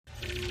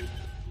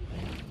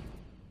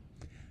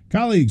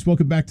Colleagues,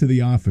 welcome back to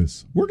the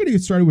office. We're going to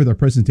get started with our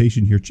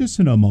presentation here just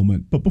in a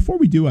moment, but before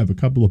we do, I have a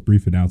couple of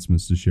brief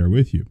announcements to share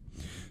with you.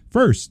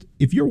 First,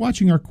 if you're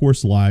watching our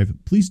course live,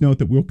 please note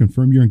that we'll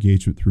confirm your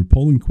engagement through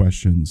polling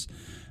questions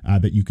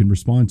that you can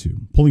respond to.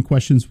 Polling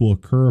questions will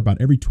occur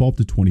about every 12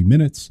 to 20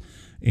 minutes,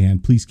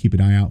 and please keep an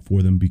eye out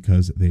for them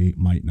because they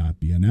might not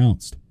be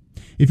announced.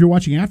 If you're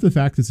watching after the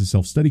fact, it's a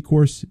self-study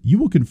course. You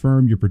will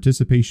confirm your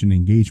participation and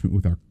engagement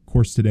with our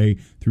course today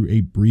through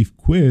a brief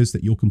quiz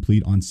that you'll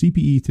complete on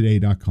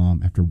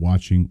cpetoday.com after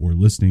watching or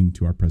listening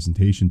to our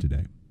presentation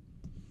today.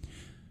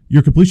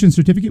 Your completion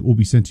certificate will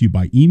be sent to you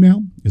by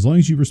email. As long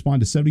as you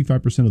respond to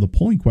 75% of the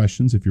polling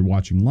questions, if you're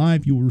watching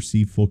live, you will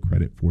receive full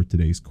credit for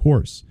today's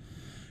course.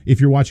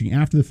 If you're watching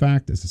after the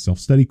fact as a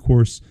self-study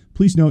course,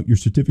 please note your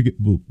certificate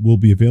will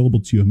be available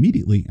to you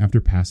immediately after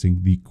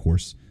passing the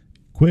course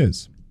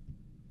quiz.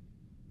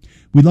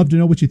 We'd love to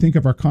know what you think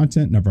of our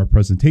content and of our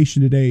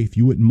presentation today. If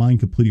you wouldn't mind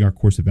completing our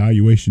course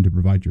evaluation to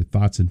provide your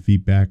thoughts and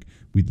feedback,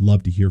 we'd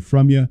love to hear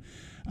from you.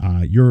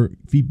 Your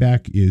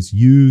feedback is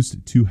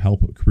used to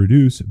help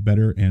produce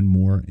better and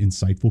more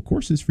insightful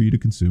courses for you to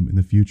consume in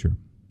the future.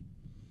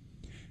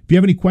 If you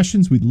have any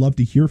questions, we'd love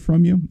to hear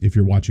from you. If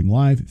you're watching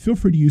live, feel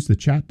free to use the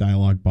chat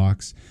dialog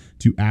box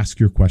to ask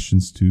your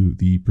questions to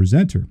the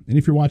presenter. And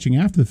if you're watching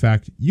after the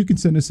fact, you can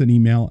send us an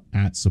email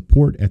at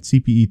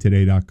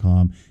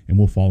support@cpetoday.com and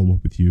we'll follow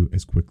up with you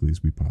as quickly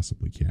as we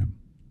possibly can.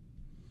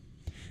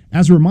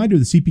 As a reminder,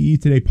 the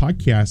CPE Today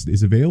podcast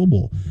is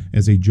available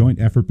as a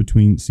joint effort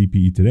between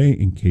CPE Today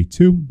and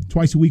K2.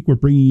 Twice a week, we're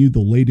bringing you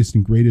the latest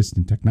and greatest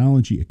in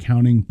technology,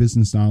 accounting,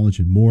 business knowledge,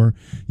 and more.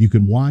 You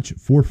can watch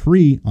for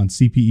free on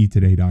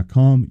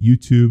cpetoday.com,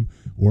 YouTube,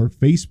 or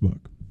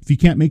Facebook. If you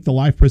can't make the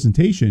live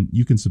presentation,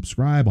 you can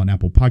subscribe on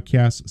Apple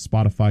Podcasts,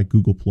 Spotify,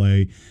 Google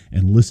Play,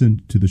 and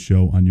listen to the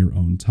show on your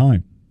own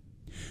time.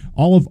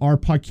 All of our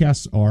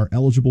podcasts are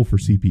eligible for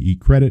CPE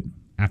credit.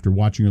 After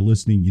watching or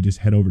listening, you just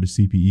head over to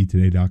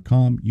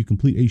cpetoday.com. You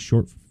complete a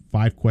short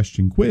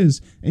 5-question quiz,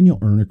 and you'll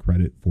earn a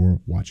credit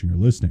for watching or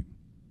listening.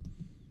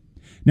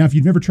 Now, if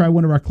you've never tried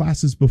one of our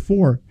classes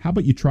before, how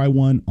about you try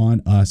one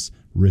on us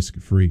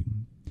risk-free?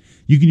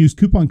 You can use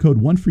coupon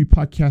code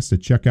ONEFREEPODCAST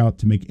at checkout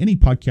to make any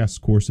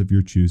podcast course of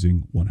your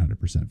choosing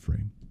 100%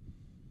 free.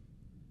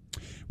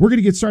 We're going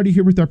to get started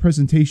here with our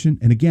presentation.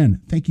 And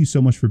again, thank you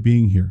so much for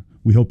being here.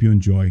 We hope you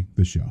enjoy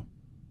the show.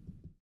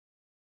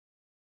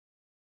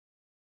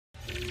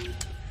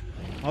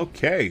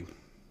 Okay.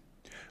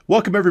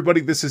 Welcome,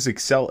 everybody. This is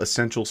Excel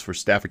Essentials for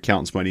Staff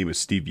Accountants. My name is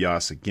Steve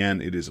Yoss. Again,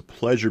 it is a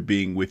pleasure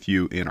being with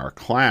you in our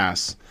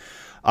class.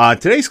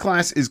 Today's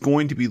class is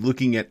going to be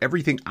looking at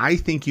everything I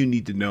think you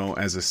need to know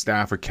as a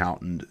staff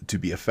accountant to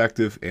be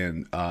effective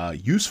and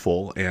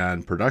useful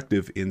and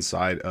productive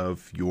inside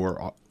of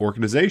your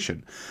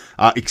organization.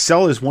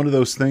 Excel is one of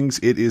those things.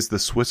 It is the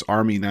Swiss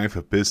Army knife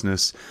of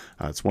business.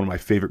 It's one of my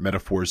favorite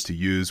metaphors to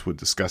use when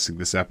discussing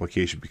this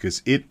application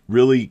because it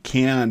really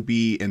can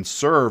be and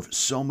serve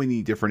so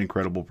many different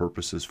incredible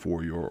purposes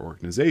for your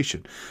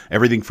organization.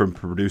 Everything from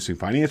producing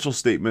financial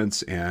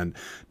statements and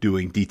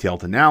doing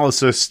detailed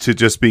analysis to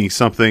just being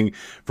something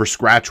for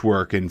scratch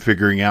work and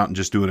figuring out and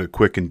just doing a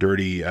quick and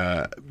dirty,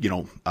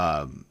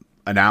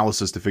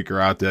 analysis to figure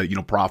out the,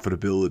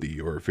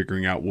 profitability or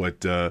figuring out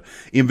what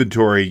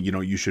inventory,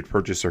 you should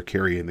purchase or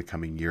carry in the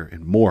coming year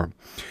and more.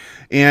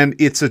 And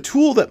it's a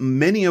tool that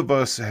many of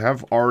us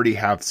have already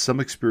have some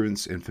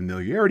experience and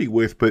familiarity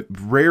with, but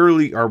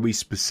rarely are we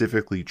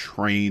specifically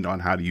trained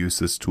on how to use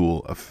this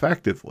tool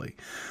effectively.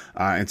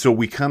 And so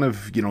we kind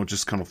of,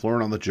 just kind of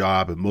learn on the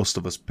job, and most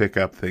of us pick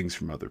up things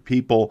from other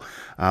people.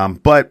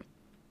 But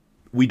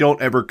we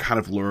don't ever kind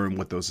of learn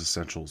what those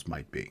essentials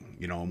might be,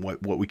 and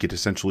what we could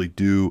essentially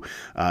do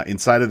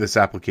inside of this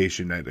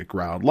application at a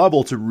ground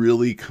level to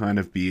really kind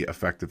of be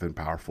effective and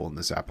powerful in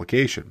this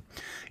application.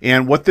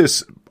 And what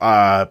this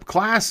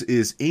class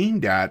is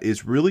aimed at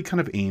is really kind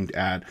of aimed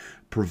at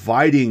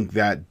providing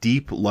that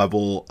deep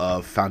level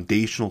of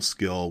foundational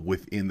skill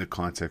within the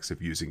context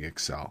of using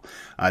Excel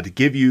to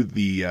give you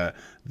the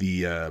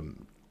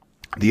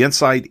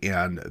insight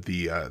and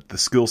the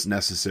skills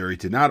necessary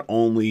to not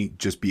only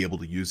just be able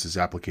to use this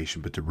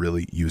application, but to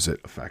really use it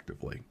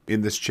effectively.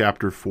 In this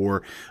chapter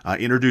 4,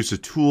 introduce a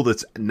tool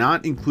that's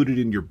not included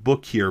in your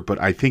book here, but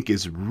I think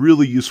is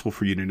really useful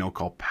for you to know,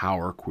 called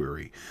Power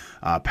Query.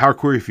 Power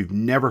Query, if you've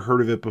never heard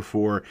of it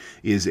before,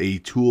 is a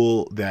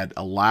tool that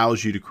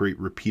allows you to create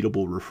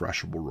repeatable,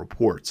 refreshable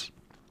reports.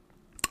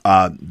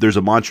 There's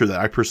a mantra that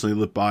I personally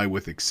live by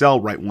with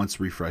Excel: write once,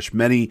 refresh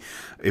many.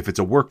 If it's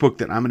a workbook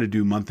that I'm going to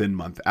do month in,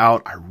 month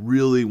out, I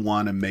really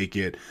want to make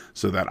it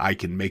so that I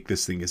can make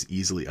this thing as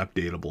easily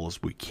updatable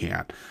as we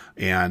can.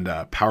 And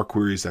Power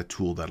Query is that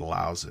tool that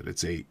allows it.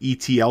 It's a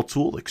ETL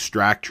tool,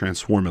 extract,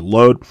 transform, and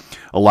load,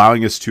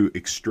 allowing us to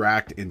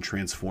extract and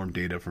transform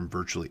data from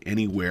virtually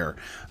anywhere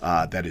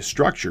that is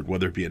structured,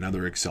 whether it be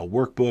another Excel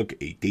workbook,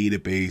 a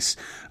database,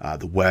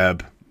 the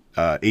web,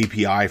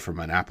 API from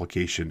an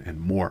application,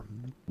 and more.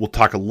 We'll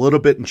talk a little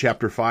bit in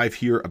Chapter 5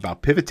 here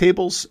about pivot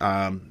tables.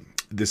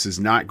 This is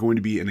not going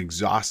to be an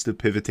exhaustive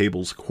pivot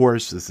tables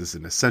course. This is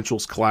an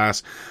essentials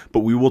class, but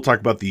we will talk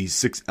about the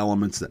 6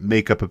 elements that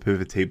make up a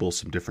pivot table,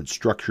 some different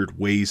structured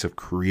ways of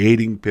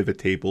creating pivot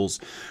tables,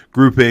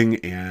 grouping,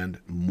 and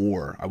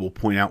more. I will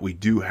point out we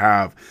do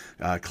have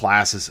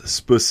classes,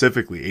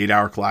 specifically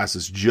 8-hour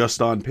classes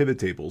just on pivot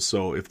tables.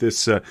 So if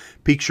this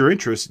piques your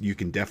interest, you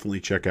can definitely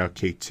check out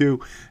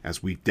K2,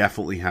 as we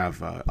definitely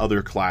have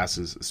other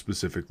classes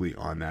specifically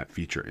on that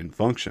feature and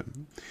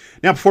function.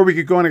 Now, before we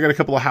get going, I got a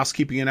couple of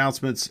housekeeping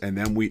announcements, and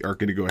then we are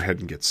going to go ahead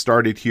and get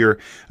started here.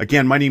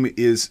 Again, my name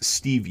is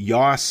Steve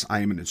Yoss. I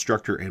am an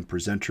instructor and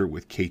presenter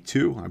with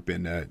K2. I've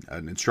been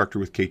an instructor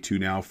with K2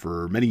 now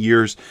for many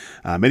years.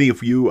 Many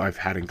of you I've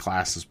had in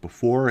classes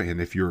before, and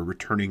if you're a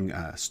returning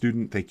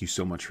student, thank you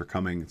so much for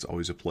coming. It's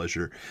always a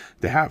pleasure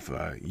to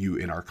have you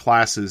in our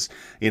classes.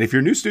 And if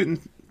you're a new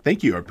student,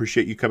 thank you. I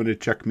appreciate you coming to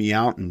check me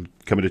out and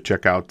coming to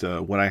check out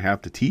what I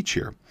have to teach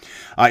here.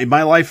 In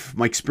my life,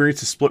 my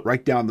experience is split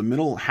right down the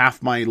middle.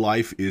 Half my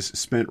life is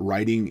spent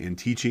writing and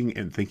teaching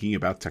and thinking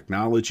about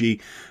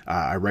technology.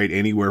 I write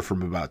anywhere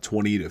from about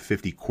 20 to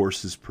 50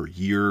 courses per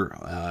year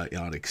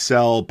on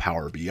Excel,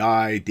 Power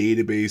BI,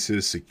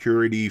 databases,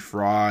 security,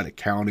 fraud,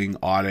 accounting,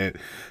 audit,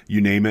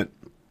 you name it.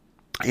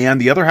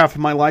 And the other half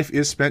of my life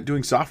is spent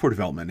doing software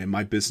development in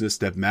my business,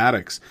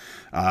 Devmatics.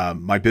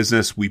 My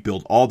business, we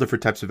build all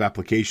different types of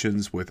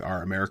applications with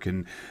our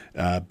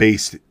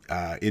American-based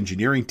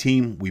engineering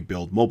team. We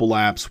build mobile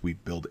apps. We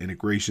build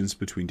integrations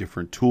between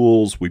different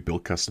tools. We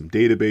build custom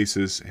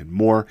databases and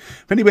more.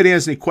 If anybody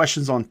has any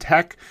questions on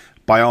tech,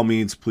 by all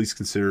means, please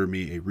consider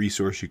me a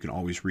resource. You can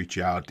always reach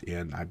out,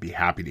 and I'd be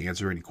happy to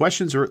answer any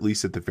questions, or at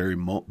least at the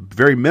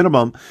very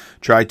minimum,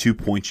 try to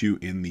point you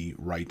in the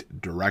right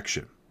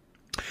direction.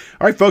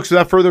 All right, folks,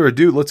 without further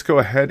ado, let's go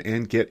ahead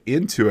and get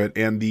into it.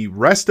 And the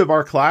rest of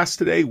our class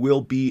today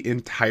will be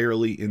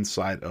entirely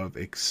inside of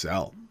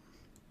Excel.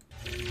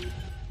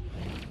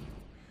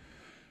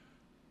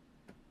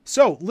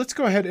 So let's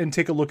go ahead and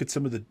take a look at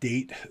some of the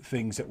date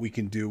things that we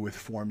can do with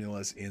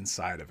formulas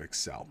inside of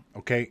Excel.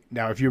 Okay,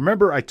 now if you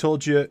remember, I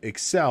told you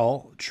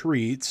Excel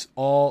treats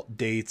all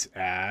dates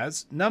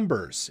as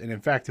numbers. And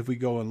in fact, if we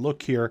go and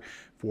look here,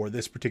 for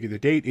this particular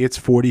date, it's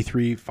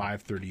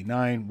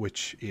 43/5/39,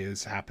 which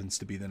happens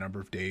to be the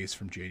number of days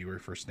from January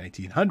 1st,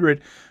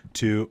 1900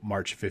 to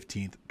March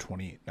 15th,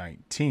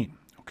 2019.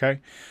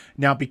 Okay.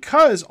 Now,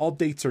 because all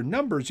dates are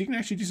numbers, you can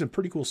actually do some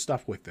pretty cool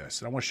stuff with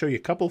this. And I want to show you a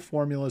couple of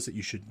formulas that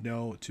you should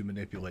know to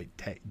manipulate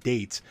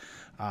dates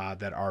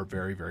that are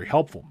very, very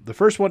helpful. The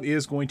first one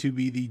is going to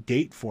be the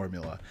date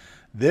formula.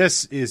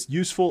 This is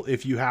useful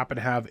if you happen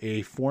to have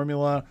a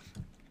formula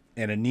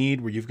and a need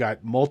where you've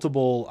got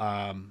multiple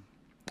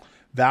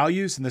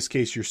values. In this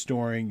case, you're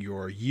storing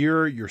your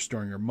year, you're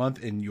storing your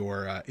month, and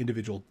your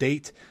individual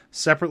date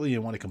separately.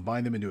 You want to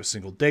combine them into a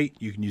single date.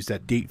 You can use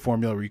that date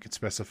formula where you can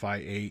specify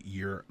a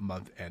year,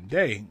 month, and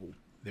day.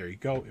 There you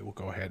go. It will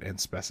go ahead and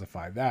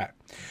specify that.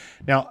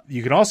 Now,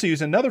 you can also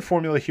use another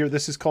formula here.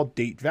 This is called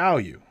date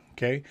value.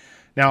 Okay.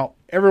 Now,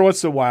 every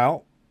once in a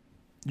while,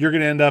 you're going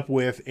to end up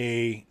with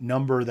a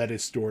number that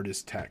is stored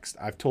as text.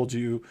 I've told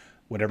you,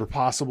 whenever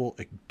possible,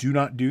 do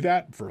not do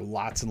that for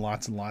lots and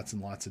lots and lots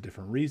and lots of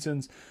different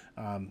reasons.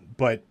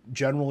 But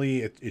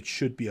generally, it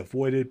should be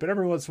avoided. But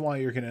every once in a while,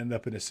 you're going to end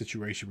up in a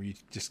situation where you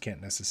just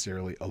can't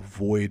necessarily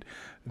avoid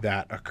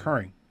that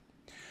occurring.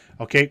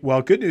 Okay,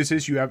 well, good news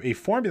is you have a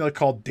formula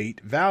called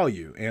date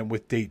value. And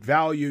with date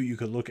value, you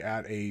could look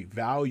at a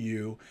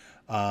value.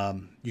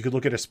 You could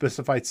look at a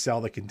specified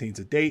cell that contains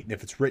a date. And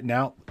if it's written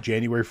out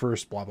January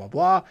 1st, blah, blah,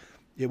 blah,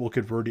 it will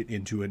convert it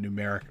into a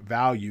numeric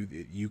value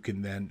that you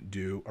can then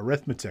do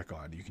arithmetic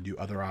on. You can do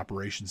other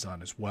operations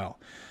on as well.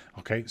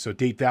 Okay, so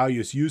date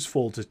value is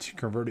useful to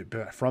convert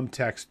it from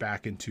text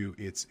back into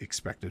its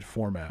expected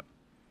format.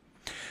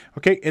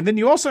 Okay, and then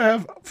you also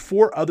have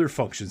 4 other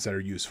functions that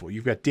are useful.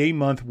 You've got day,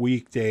 month,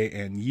 week, day,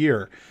 and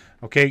year.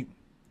 Okay,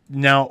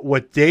 now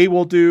what day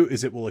will do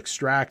is it will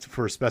extract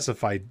for a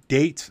specified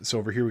date. So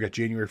over here we got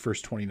January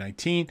 1st,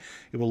 2019.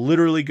 It will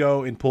literally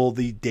go and pull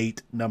the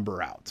date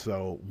number out.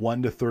 So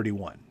 1 to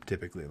 31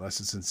 typically, unless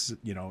it's in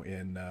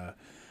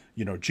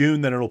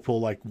June, then it'll pull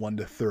like 1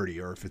 to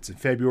 30, or if it's in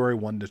February,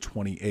 1 to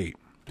 28.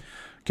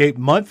 Okay,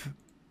 month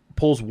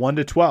pulls 1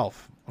 to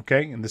 12.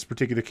 Okay, in this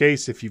particular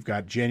case, if you've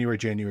got January,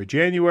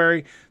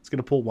 it's going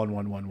to pull 1,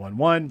 1, 1, 1,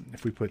 1.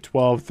 If we put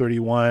 12,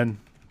 31,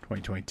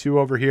 2022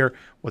 over here,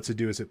 what's it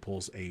do is it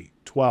pulls a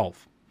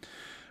 12.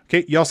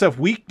 Okay, you also have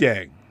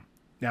weekday.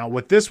 Now,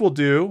 what this will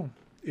do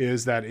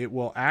is that it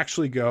will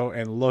actually go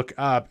and look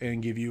up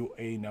and give you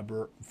a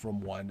number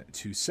from 1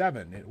 to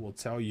 7. It will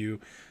tell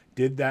you,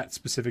 did that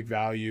specific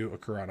value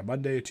occur on a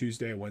Monday, a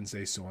Tuesday, a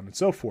Wednesday, so on and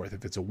so forth.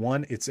 If it's a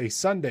 1, it's a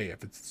Sunday.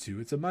 If it's a 2,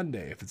 it's a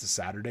Monday. If it's a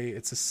Saturday,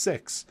 it's a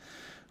 6.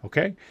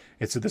 Okay,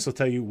 and so this will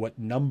tell you what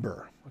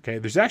number. Okay,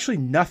 there's actually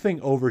nothing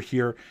over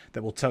here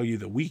that will tell you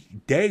the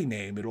weekday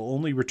name. It'll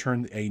only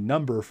return a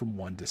number from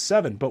 1 to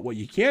 7. But what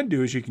you can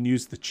do is you can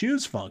use the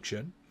choose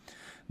function.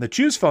 The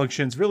choose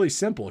function is really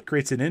simple. It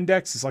creates an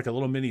index. It's like a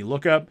little mini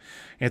lookup.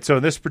 And so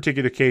in this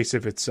particular case,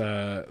 if it's,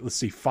 let's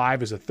see,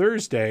 5 is a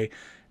Thursday,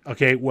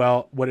 Okay,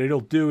 well, what it'll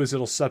do is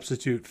it'll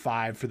substitute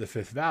 5 for the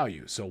fifth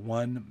value. So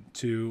 1,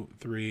 2,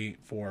 3,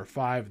 4,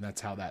 5, and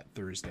that's how that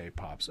Thursday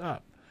pops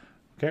up.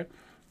 Okay.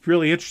 If you're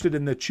really interested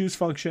in the choose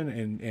function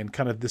and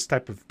kind of this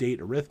type of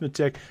date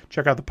arithmetic,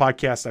 check out the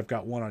podcast. I've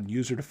got one on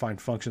user-defined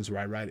functions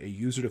where I write a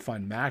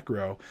user-defined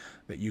macro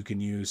that you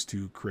can use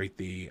to create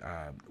the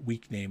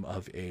week name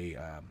of a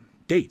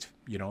date,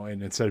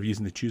 and instead of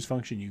using the choose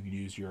function, you can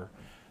use your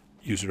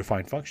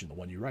user-defined function, the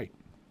one you write.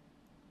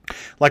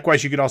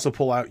 Likewise, you could also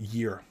pull out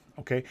year.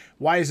 Okay.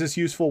 Why is this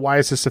useful? Why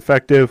is this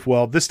effective?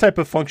 Well, this type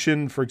of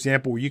function, for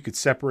example, where you could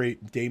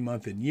separate day,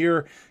 month, and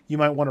year, you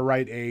might want to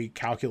write a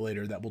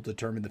calculator that will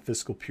determine the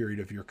fiscal period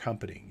of your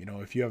company.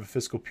 If you have a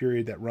fiscal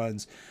period that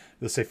runs,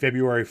 let's say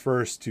February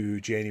 1st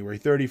to January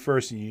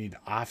 31st, and you need to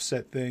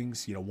offset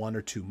things, 1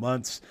 or 2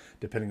 months,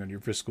 depending on your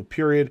fiscal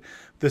period,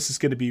 this is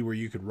going to be where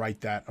you could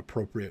write that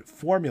appropriate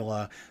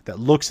formula that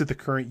looks at the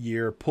current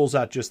year, pulls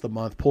out just the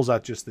month, pulls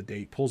out just the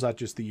date, pulls out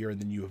just the year, and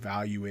then you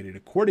evaluate it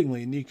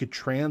accordingly. And you could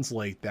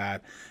translate that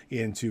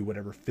into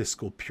whatever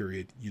fiscal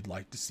period you'd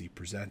like to see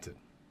presented.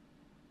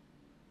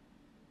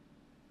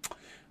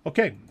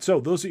 Okay,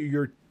 so those are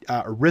your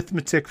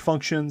arithmetic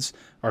functions,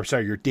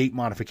 your date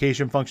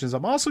modification functions.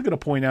 I'm also going to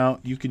point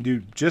out you can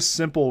do just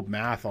simple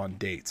math on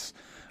dates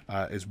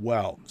as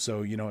well.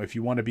 So, if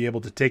you want to be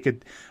able to take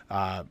it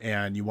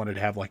and you wanted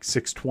to have like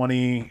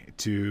 620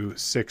 to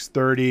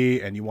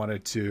 630 and you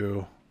wanted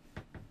to,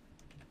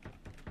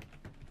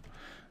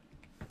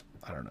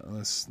 I don't know,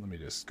 let me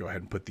just go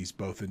ahead and put these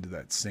both into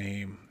that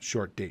same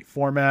short date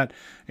format.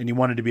 And you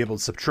wanted to be able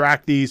to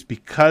subtract these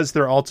because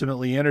they're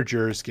ultimately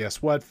integers.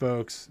 Guess what,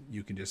 folks?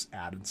 You can just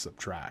add and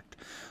subtract.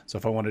 So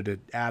if I wanted to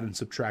add and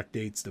subtract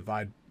dates,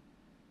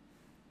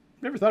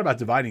 never thought about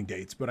dividing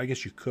dates, but I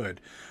guess you could.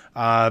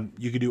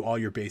 You could do all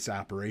your base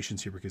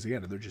operations here because,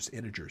 again, they're just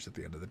integers at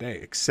the end of the day.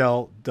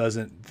 Excel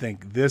doesn't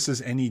think this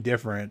is any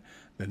different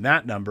than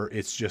that number.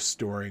 It's just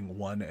storing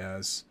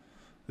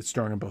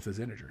them both as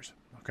integers.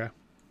 Okay.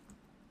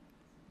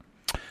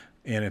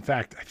 And in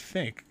fact, I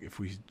think if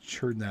we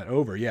turn that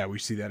over, we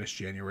see that as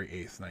January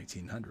 8th,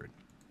 1900.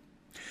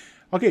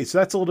 Okay, so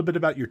that's a little bit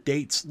about your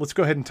dates. Let's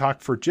go ahead and talk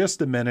for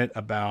just a minute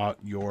about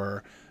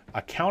your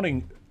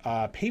accounting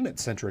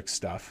payment-centric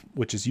stuff,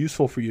 which is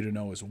useful for you to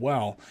know as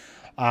well.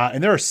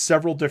 And there are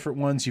several different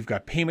ones. You've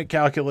got payment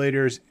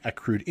calculators,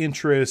 accrued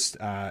interest,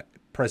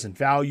 present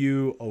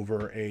value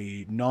over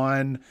a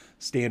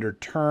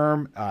non-standard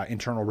term,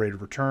 internal rate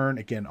of return,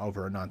 again,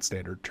 over a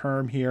non-standard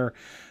term here.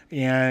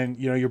 And,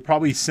 your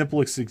probably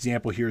simplest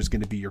example here is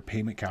going to be your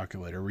payment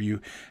calculator, where you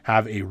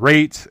have a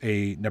rate,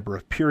 a number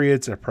of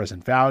periods, a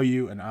present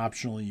value, and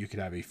optionally you could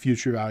have a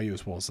future value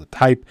as well as the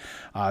type.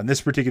 In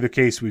this particular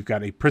case, we've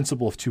got a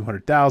principal of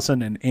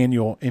 $200,000, an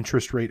annual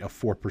interest rate of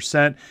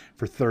 4%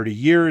 for 30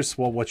 years.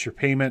 Well, what's your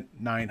payment?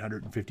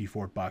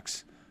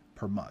 $954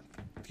 per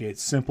month. Okay,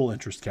 it's simple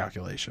interest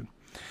calculation.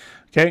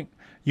 Okay,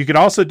 you can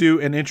also do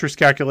an interest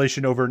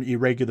calculation over an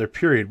irregular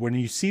period. When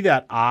you see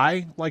that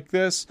I like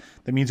this,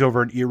 that means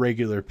over an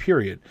irregular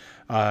period.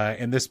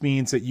 And this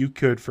means that you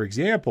could, for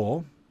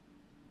example,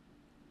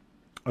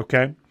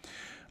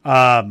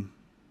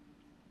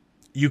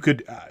 you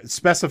could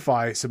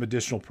specify some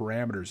additional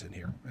parameters in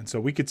here. And so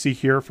we could see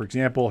here, for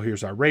example,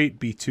 here's our rate,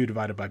 B2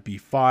 divided by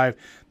B5.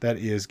 That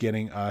is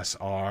getting us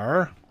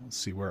our, let's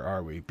see, where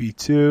are we?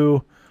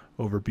 B2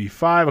 over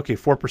B5. Okay,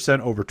 4%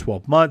 over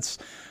 12 months.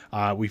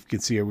 We can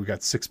see here we've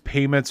got 6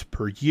 payments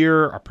per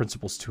year. Our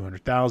principal's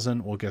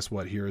 $200,000. Well, guess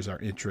what? Here is our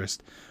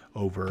interest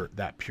over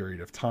that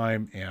period of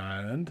time,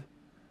 and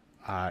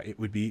it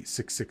would be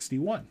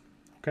 $661.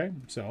 Okay,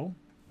 so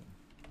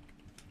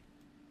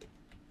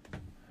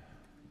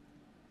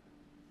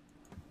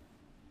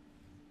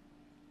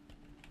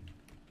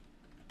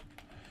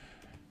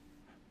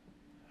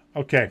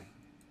okay.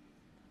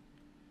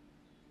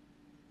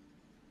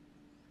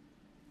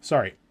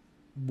 Sorry.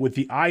 With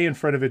the I in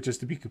front of it,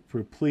 just to be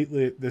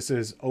completely, this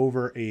is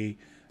over and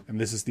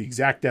this is the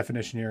exact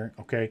definition here,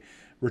 okay?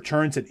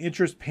 Returns an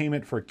interest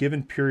payment for a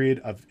given period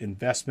of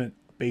investment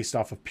based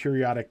off of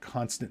periodic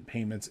constant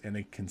payments and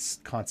a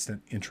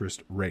constant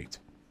interest rate,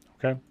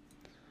 okay?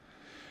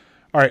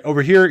 All right,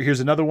 over here, here's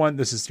another one.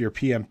 This is your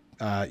PM,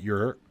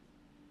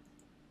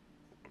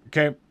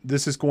 okay,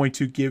 this is going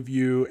to give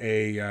you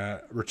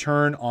a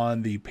return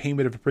on the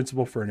payment of a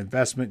principal for an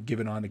investment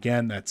given on,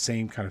 again, that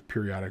same kind of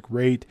periodic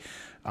rate.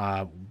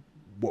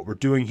 What we're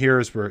doing here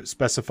is we're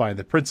specifying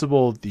the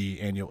principal, the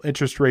annual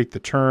interest rate, the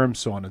term,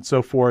 so on and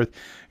so forth.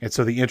 And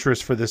so the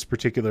interest for this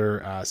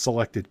particular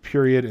selected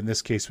period, in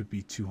this case, would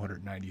be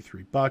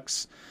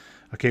 $293.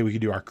 Okay, we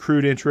can do our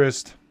accrued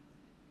interest.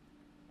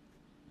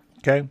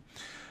 Okay.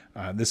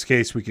 In this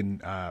case, we can,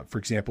 for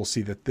example,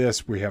 see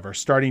that we have our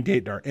starting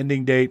date and our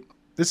ending date.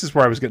 This is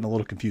where I was getting a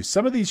little confused.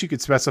 Some of these you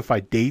could specify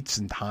dates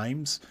and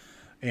times,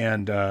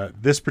 and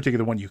this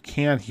particular one you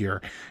can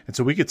here. And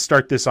so we could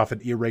start this off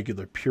an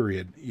irregular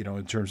period,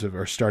 in terms of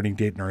our starting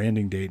date and our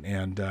ending date.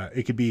 And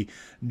it could be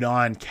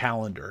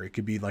non-calendar. It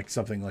could be like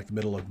something like the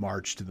middle of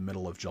March to the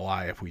middle of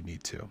July if we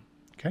need to.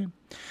 Okay.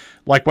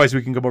 Likewise,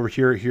 we can come over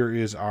here. Here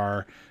is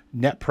our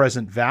net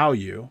present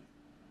value,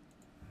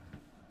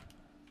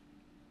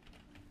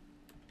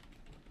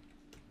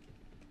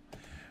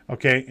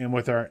 okay, and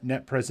with our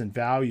net present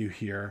value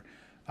here,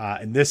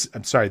 and this,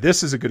 I'm sorry,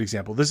 this is a good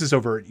example. This is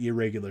over an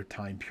irregular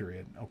time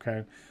period,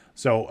 okay?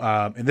 So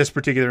in this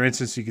particular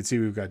instance, you can see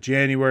we've got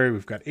January,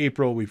 we've got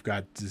April, we've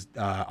got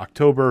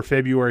October,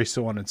 February,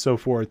 so on and so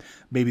forth.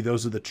 Maybe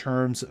those are the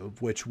terms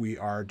of which we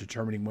are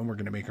determining when we're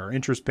going to make our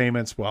interest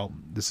payments. Well,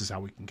 this is how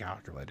we can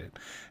calculate it.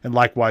 And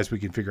likewise, we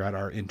can figure out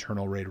our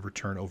internal rate of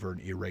return over an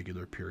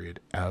irregular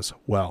period as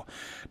well.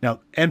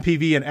 Now,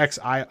 NPV and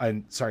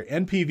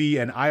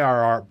NPV and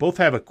IRR both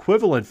have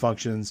equivalent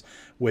functions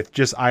with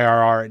just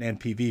IRR and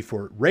NPV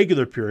for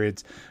regular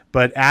periods,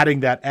 but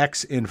adding that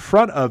X in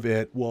front of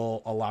it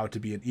will allow it to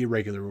be an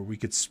irregular where we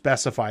could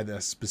specify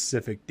the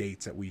specific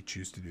dates that we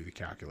choose to do the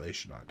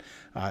calculation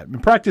on. In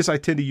practice, I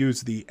tend to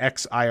use the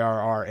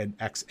XIRR and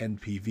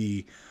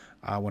XNPV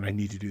when I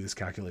need to do this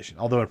calculation,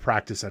 although in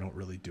practice, I don't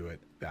really do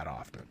it that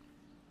often.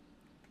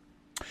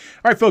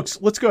 All right, folks,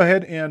 let's go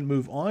ahead and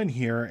move on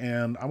here.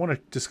 And I want to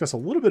discuss a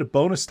little bit of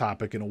bonus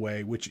topic in a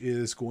way, which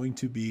is going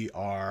to be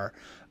our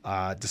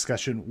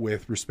discussion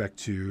with respect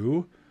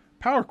to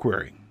Power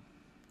Query.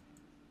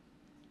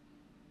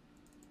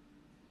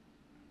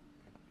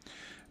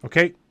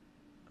 Okay.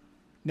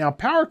 Now,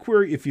 Power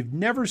Query, if you've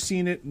never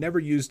seen it, never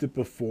used it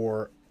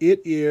before,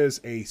 it is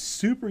a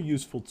super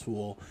useful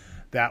tool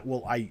that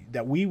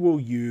we will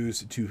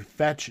use to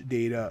fetch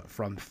data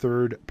from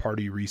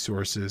third-party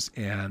resources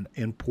and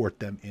import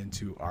them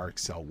into our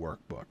Excel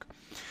workbook.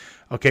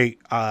 Okay,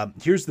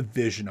 here's the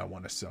vision I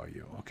want to sell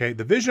you. Okay,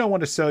 the vision I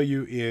want to sell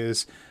you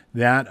is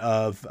that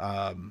of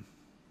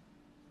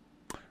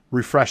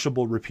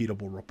refreshable,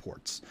 repeatable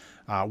reports.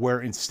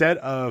 Where instead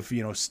of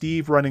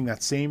Steve running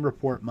that same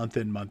report month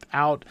in, month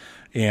out,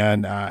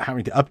 and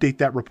having to update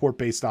that report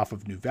based off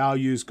of new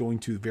values, going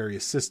to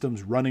various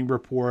systems, running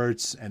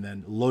reports, and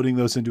then loading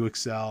those into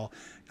Excel,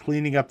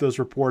 cleaning up those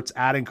reports,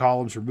 adding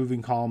columns,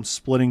 removing columns,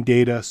 splitting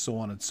data, so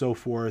on and so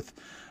forth.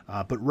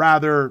 But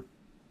rather,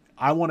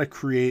 I want to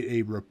create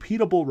a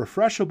repeatable,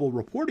 refreshable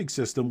reporting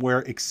system where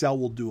Excel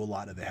will do a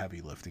lot of the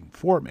heavy lifting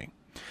for me.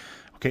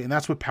 Okay, and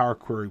that's what Power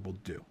Query will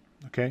do.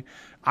 Okay,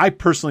 I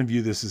personally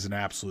view this as an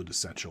absolute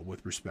essential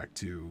with respect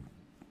to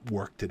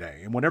work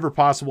today. And whenever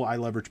possible, I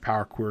leverage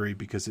Power Query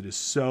because it is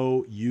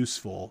so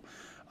useful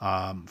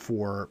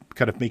for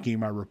kind of making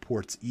my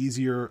reports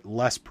easier,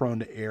 less prone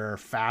to error,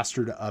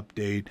 faster to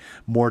update,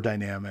 more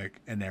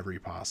dynamic in every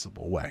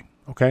possible way.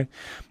 Okay,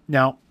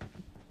 now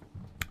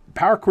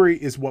Power Query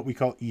is what we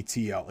call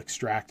ETL,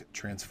 extract,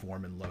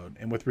 transform, and load.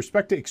 And with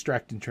respect to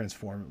extract and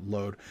transform and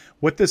load,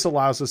 what this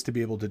allows us to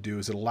be able to do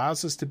is it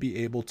allows us to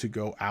be able to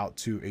go out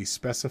to a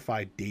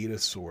specified data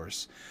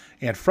source.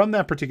 And from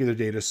that particular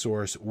data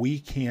source, we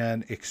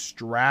can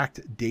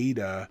extract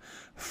data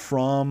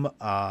from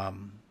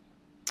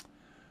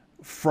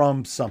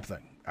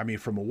something. I mean,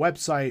 from a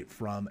website,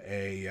 from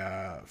a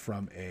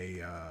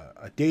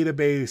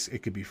database. It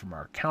could be from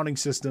our accounting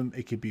system.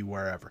 It could be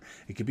wherever.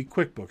 It could be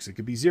QuickBooks. It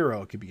could be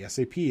Xero. It could be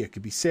SAP. It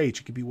could be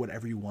Sage. It could be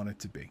whatever you want it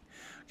to be.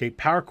 Okay,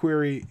 Power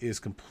Query is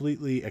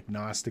completely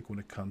agnostic when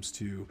it comes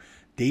to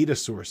data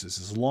sources.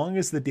 As long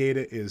as the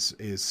data is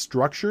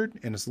structured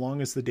and as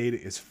long as the data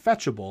is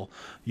fetchable,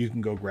 you can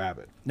go grab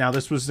it. Now,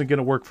 this wasn't going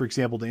to work, for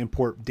example, to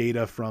import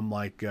data from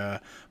like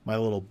my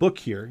little book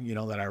here,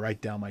 that I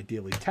write down my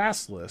daily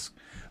task list.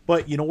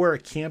 But where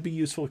it can be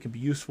useful, it can be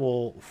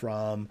useful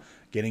from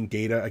getting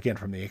data, again,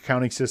 from the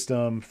accounting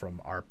system,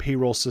 from our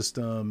payroll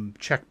system,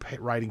 check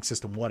writing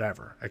system,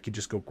 whatever. I could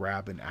just go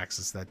grab and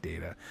access that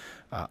data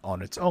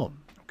on its own.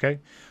 Okay,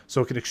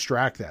 so it can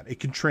extract that. It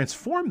can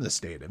transform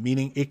this data,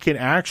 meaning it can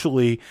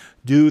actually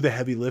do the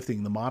heavy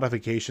lifting, the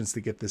modifications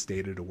to get this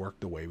data to work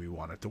the way we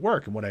want it to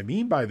work. And what I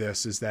mean by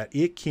this is that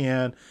it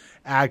can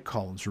add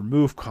columns,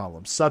 remove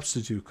columns,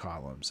 substitute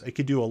columns. It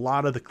can do a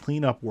lot of the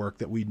cleanup work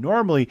that we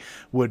normally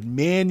would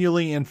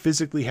manually and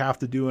physically have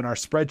to do in our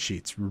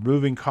spreadsheets,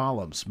 removing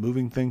columns,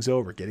 moving things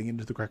over, getting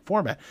into the correct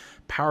format.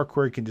 Power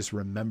Query can just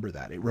remember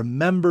that. It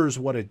remembers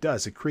what it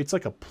does. It creates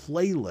like a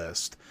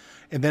playlist.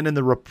 And then in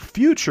the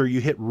future,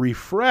 you hit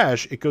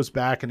refresh, it goes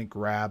back and it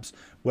grabs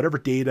whatever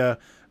data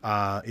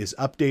is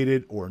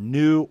updated or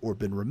new or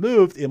been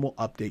removed, and will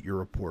update your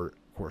report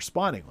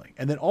correspondingly.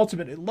 And then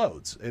ultimately, it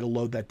loads. It'll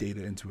load that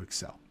data into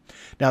Excel.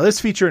 Now,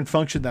 this feature and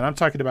function that I'm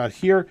talking about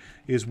here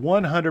is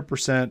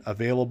 100%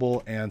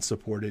 available and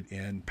supported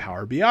in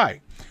Power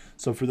BI.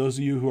 So for those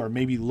of you who are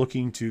maybe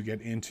looking to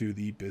get into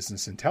the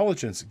business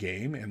intelligence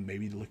game and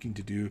maybe looking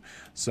to do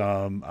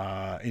some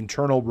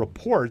internal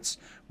reports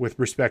with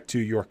respect to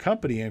your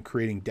company and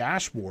creating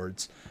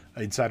dashboards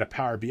inside of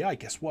Power BI,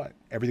 guess what?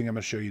 Everything I'm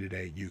going to show you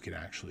today, you can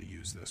actually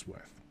use this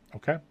with.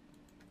 Okay.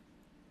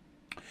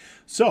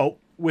 So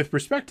with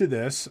respect to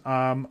this,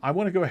 I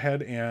want to go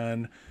ahead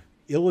and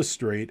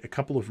illustrate a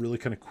couple of really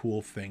kind of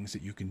cool things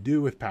that you can do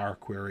with Power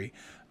Query.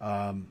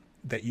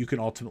 that you can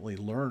ultimately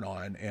learn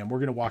on. And we're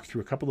going to walk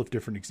through a couple of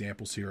different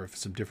examples here of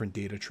some different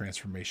data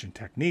transformation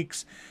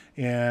techniques.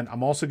 And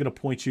I'm also going to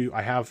point you,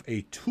 I have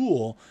a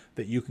tool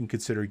that you can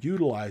consider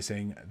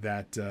utilizing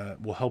that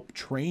will help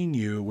train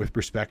you with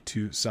respect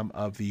to some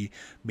of the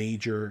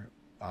major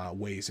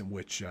ways in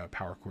which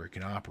Power Query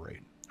can operate.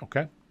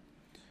 Okay.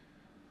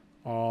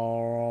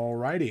 All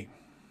righty.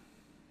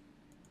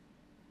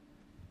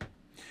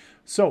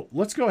 So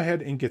let's go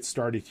ahead and get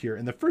started here.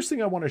 And the first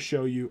thing I want to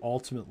show you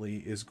ultimately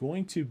is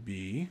going to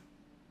be,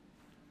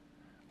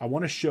 I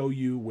want to show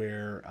you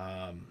where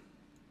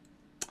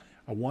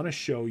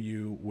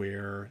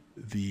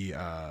the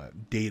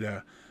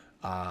data,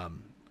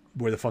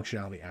 where the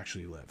functionality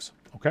actually lives.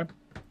 Okay.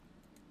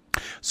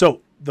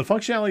 So the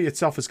functionality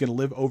itself is going to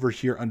live over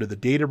here under the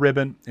data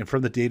ribbon. And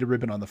from the data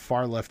ribbon on the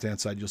far left-hand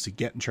side, you'll see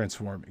get and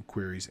transform and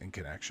queries and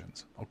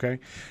connections. Okay.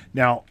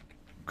 Now,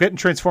 get and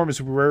transform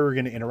is where we're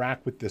going to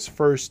interact with this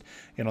first.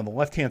 And on the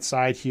left-hand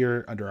side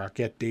here under our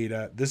get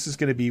data, this is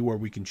going to be where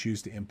we can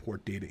choose to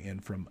import data in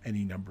from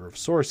any number of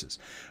sources.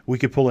 We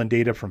could pull in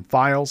data from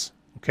files.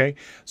 Okay,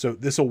 so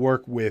this will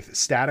work with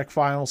static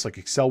files like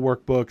Excel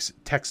workbooks,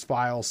 text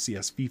files,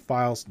 CSV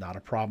files, not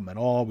a problem at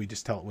all. We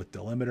just tell it with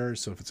delimiters.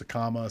 So if it's a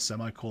comma,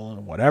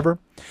 semicolon, whatever.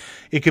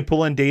 It could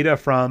pull in data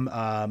from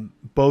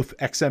both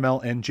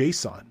XML and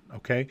JSON.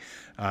 Okay,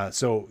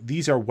 so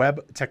these are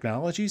web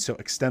technologies, so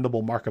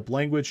extendable markup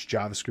language,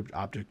 JavaScript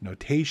object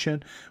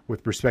notation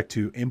with respect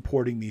to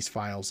importing these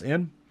files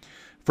in.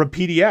 From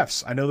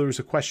PDFs, I know there was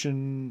a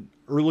question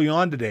early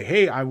on today.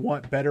 Hey, I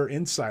want better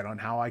insight on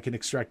how I can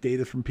extract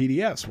data from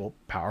PDFs. Well,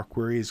 Power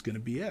Query is going to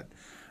be it.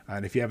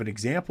 And if you have an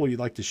example you'd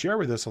like to share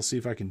with us, I'll see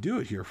if I can do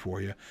it here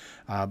for you.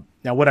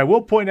 Now, what I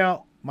will point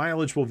out,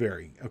 mileage will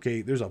vary.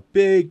 Okay, there's a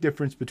big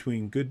difference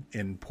between good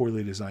and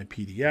poorly designed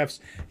PDFs.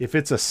 If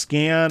it's a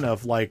scan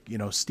of like,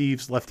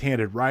 Steve's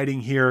left-handed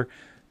writing here,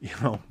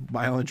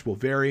 mileage will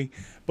vary.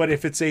 But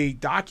if it's a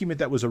document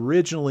that was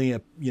originally,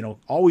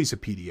 always a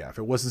PDF,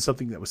 it wasn't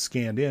something that was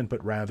scanned in,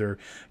 but rather,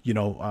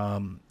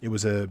 it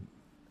was a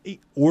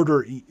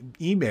order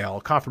email,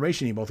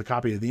 confirmation email with a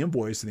copy of the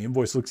invoice, and the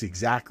invoice looks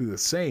exactly the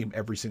same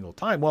every single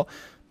time. Well,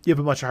 you have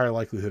a much higher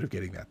likelihood of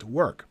getting that to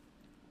work.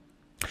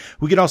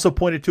 We can also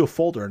point it to a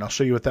folder, and I'll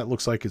show you what that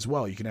looks like as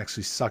well. You can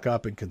actually suck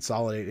up and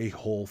consolidate a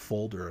whole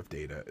folder of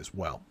data as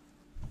well.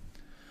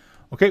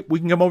 Okay, we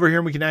can come over here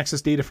and we can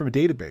access data from a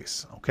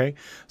database. Okay,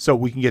 so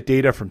we can get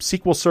data from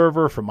SQL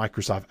Server, from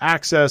Microsoft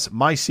Access,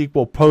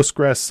 MySQL,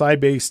 Postgres,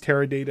 Sybase,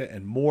 Teradata,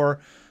 and more.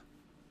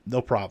 No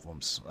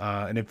problems.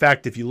 And in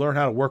fact, if you learn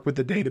how to work with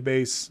the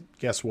database,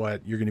 guess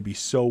what? You're going to be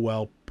so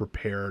well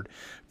prepared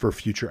for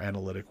future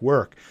analytic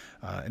work.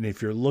 And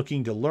if you're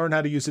looking to learn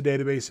how to use a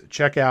database,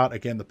 check out,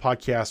 again, the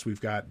podcast. We've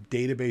got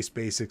Database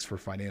Basics for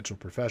Financial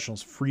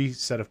Professionals, free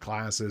set of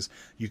classes.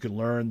 You can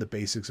learn the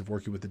basics of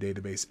working with the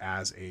database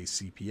as a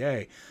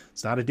CPA.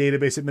 It's not a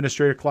database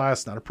administrator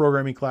class, not a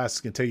programming class.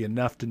 It's going to tell you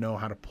enough to know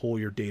how to pull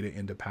your data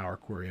into Power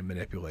Query and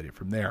manipulate it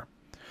from there.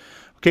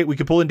 Okay, we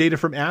can pull in data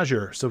from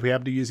Azure. So if we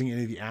happen to be using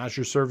any of the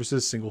Azure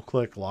services, single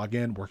click,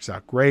 login, works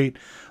out great.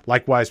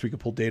 Likewise, we can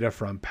pull data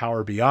from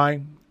Power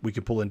BI. We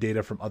can pull in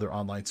data from other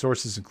online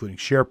sources, including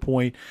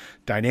SharePoint,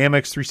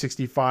 Dynamics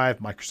 365,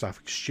 Microsoft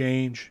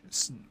Exchange.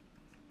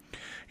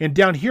 And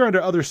down here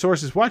under other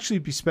sources, we'll actually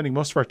be spending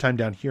most of our time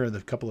down here in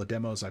the couple of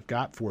demos I've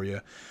got for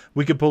you.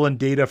 We can pull in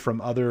data from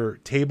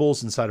other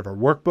tables inside of our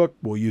workbook.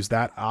 We'll use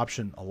that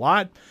option a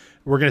lot.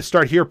 We're going to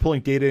start here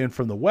pulling data in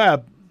from the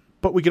web.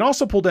 But we can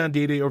also pull down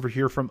data over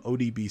here from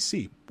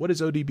ODBC. What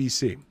is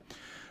ODBC?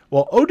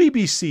 Well,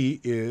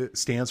 ODBC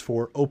stands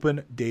for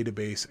Open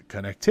Database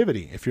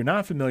Connectivity. If you're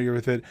not familiar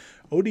with it,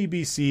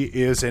 ODBC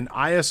is an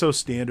ISO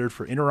standard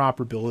for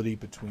interoperability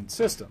between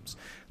systems.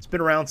 It's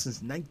been around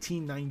since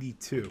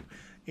 1992.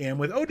 And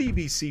with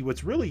ODBC,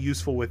 what's really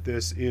useful with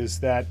this is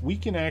that we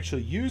can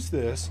actually use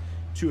this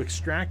to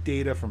extract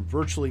data from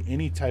virtually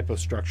any type of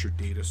structured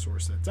data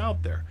source that's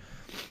out there.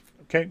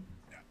 Okay.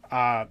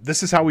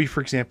 This is how we,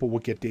 for example, will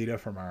get data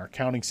from our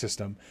accounting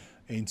system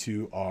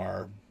into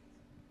our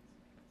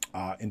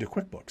into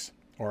QuickBooks,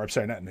 or I'm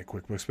sorry, not into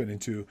QuickBooks, but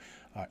into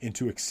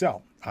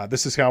Excel.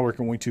 This is how we're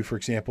going to, for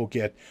example,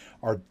 get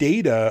our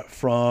data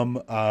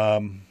from our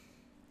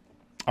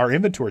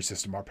inventory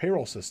system, our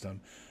payroll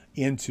system,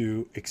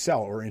 into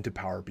Excel or into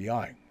Power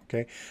BI.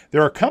 Okay,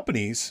 there are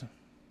companies.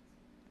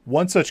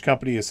 One such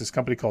company is this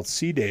company called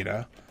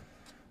CData,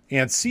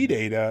 and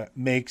CData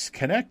makes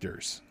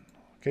connectors.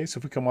 Okay, so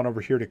if we come on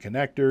over here to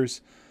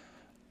connectors,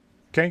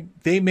 okay,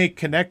 they make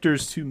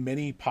connectors to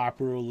many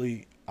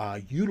popularly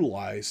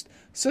utilized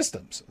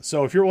systems.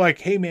 So if you're like,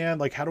 hey man,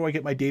 like how do I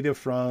get my data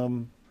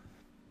from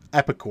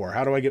Epicor?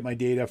 How do I get my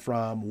data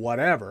from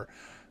whatever?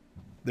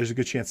 There's a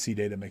good chance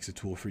CData makes a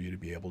tool for you to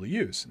be able to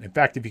use. In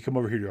fact, if you come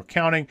over here to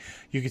accounting,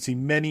 you can see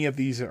many of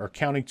these are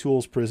accounting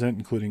tools present,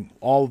 including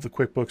all of the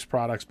QuickBooks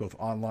products, both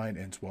online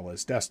as well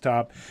as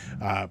desktop.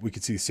 We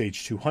can see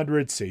Sage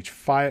 200, Sage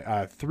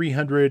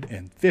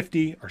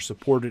 350 are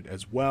supported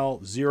as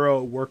well.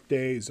 Xero,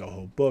 Workday,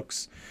 Zoho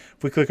Books.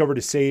 If we click over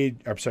to Sage,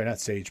 I'm sorry,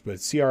 not Sage, but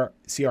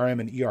CRM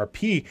and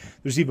ERP,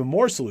 there's even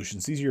more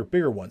solutions. These are your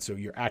bigger ones. So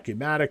your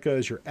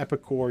Acumaticas, your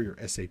Epicor, your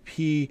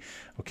SAP,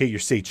 okay, your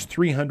Sage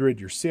 300,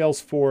 your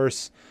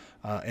Salesforce,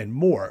 and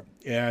more.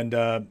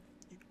 And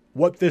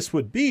what this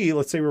would be,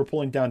 let's say we're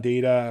pulling down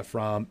data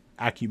from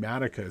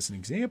Acumatica as an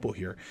example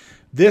here.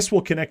 This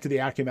will connect to the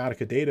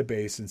Acumatica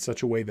database in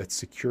such a way that's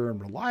secure and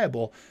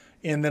reliable,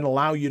 and then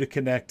allow you to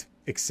connect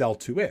Excel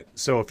to it.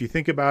 So if you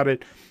think about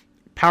it,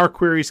 Power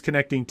Query is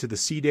connecting to the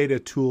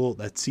CData tool.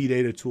 That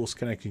CData tool is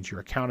connecting to your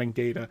accounting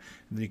data, and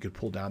then you could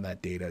pull down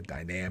that data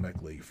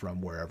dynamically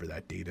from wherever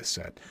that data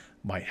set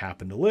might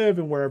happen to live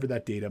and wherever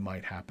that data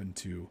might happen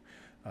to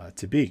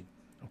be.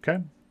 Okay.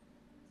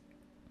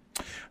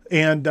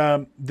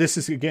 And this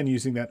is, again,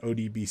 using that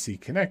ODBC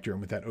connector.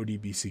 And with that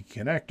ODBC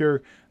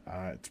connector,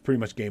 it's pretty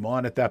much game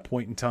on at that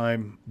point in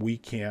time. We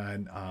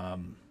can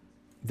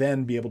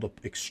then be able to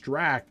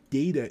extract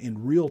data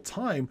in real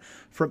time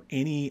from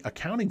any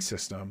accounting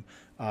system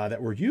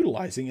that we're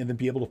utilizing, and then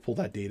be able to pull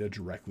that data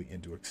directly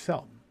into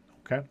Excel.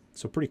 Okay,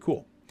 so pretty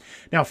cool.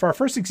 Now, for our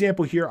first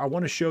example here, I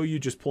want to show you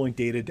just pulling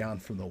data down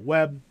from the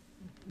web.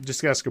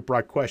 Just ask a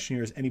broad question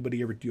here. Does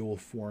anybody ever deal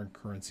with foreign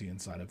currency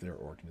inside of their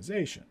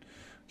organization?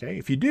 Okay,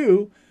 if you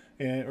do,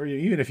 or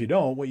even if you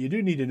don't, what you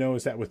do need to know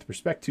is that with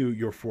respect to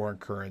your foreign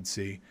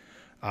currency,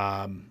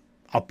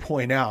 I'll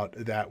point out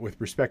that with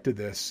respect to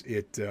this,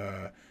 it's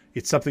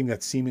something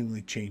that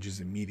seemingly changes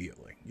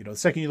immediately. The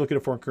second you look at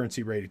a foreign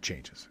currency rate, it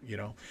changes,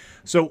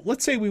 So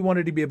let's say we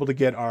wanted to be able to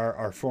get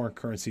our foreign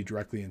currency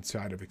directly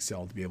inside of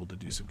Excel to be able to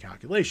do some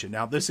calculation.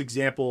 Now, this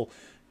example,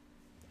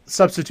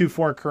 substitute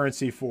foreign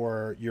currency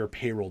for your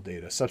payroll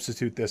data.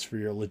 Substitute this for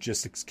your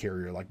logistics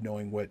carrier, like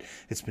knowing what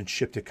it's been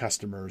shipped to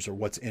customers or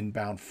what's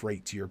inbound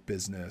freight to your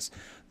business.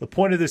 The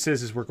point of this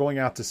is we're going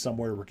out to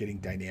somewhere, we're getting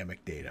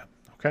dynamic data.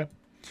 Okay.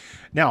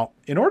 Now,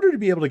 in order to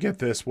be able to get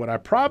this, what I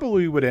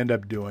probably would end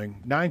up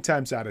doing 9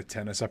 times out of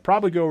 10 is I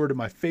probably go over to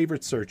my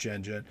favorite search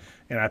engine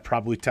and I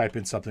probably type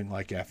in something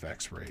like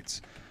FX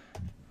rates.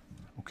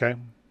 Okay.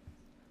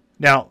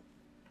 Now,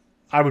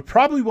 I would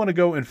probably want to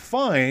go and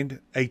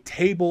find a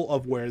table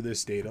of where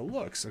this data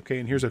looks. Okay,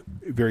 and here's a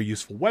very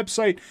useful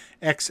website,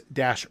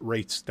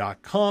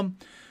 x-rates.com.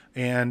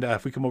 And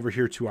if we come over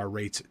here to our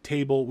rates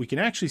table, we can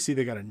actually see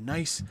they got a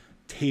nice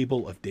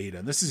table of data.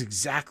 And this is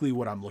exactly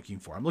what I'm looking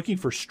for. I'm looking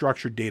for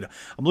structured data.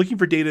 I'm looking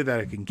for data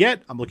that I can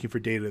get. I'm looking for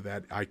data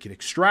that I can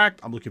extract.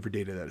 I'm looking for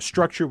data that is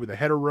structured with a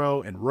header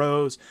row and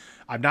rows.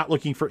 I'm not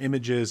looking for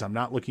images. I'm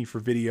not looking for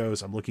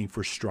videos. I'm looking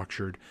for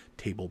structured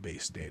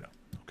table-based data.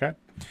 Okay.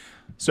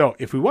 So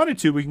if we wanted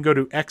to, we can go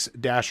to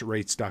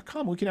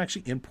x-rates.com. We can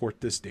actually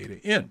import this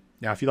data in.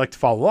 Now, if you'd like to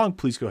follow along,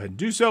 please go ahead and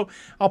do so.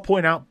 I'll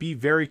point out, be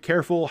very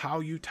careful how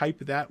you type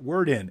that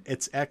word in.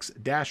 It's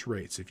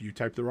x-rates. If you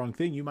type the wrong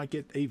thing, you might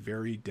get a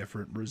very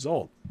different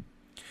result.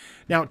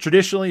 Now,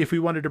 traditionally, if we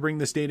wanted to bring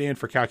this data in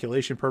for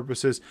calculation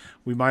purposes,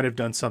 we might have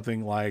done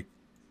something like,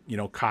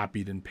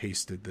 copied and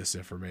pasted this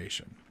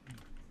information.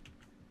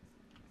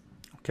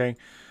 Okay.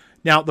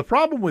 Now, the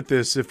problem with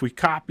this, if we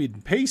copied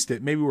and paste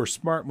it, maybe we're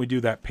smart and we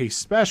do that paste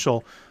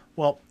special.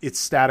 Well, it's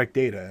static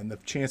data, and the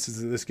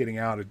chances of this getting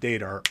out of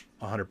date are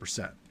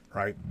 100%,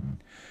 right?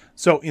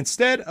 So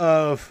instead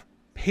of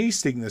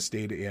pasting this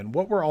data in,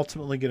 what we're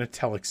ultimately going to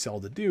tell Excel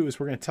to do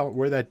is we're going to tell it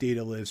where that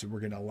data lives, and we're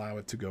going to allow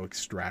it to go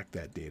extract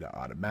that data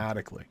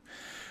automatically.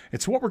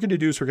 And so what we're going to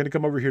do is we're going to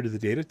come over here to the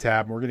data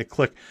tab, and we're going to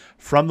click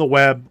from the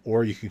web,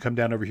 or you can come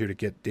down over here to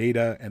get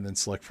data and then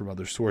select from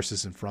other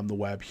sources and from the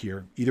web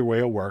here. Either way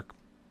will work.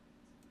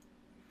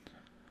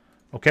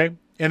 Okay,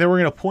 and then we're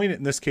going to point it,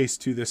 in this case,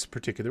 to this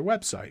particular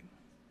website.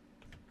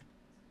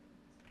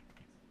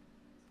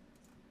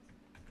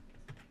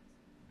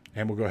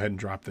 And we'll go ahead and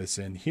drop this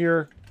in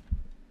here,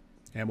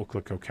 and we'll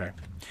click OK.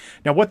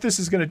 Now, what this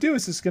is going to do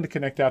is it's going to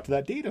connect out to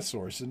that data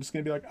source, and it's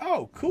going to be like,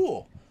 oh,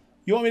 cool.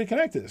 You want me to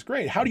connect to this?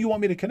 Great. How do you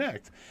want me to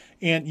connect?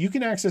 And you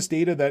can access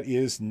data that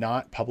is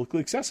not publicly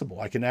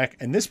accessible. I can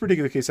in this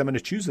particular case, I'm going to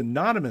choose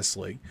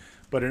anonymously,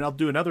 but and I'll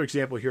do another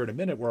example here in a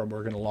minute where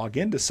we're going to log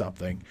into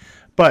something.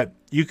 But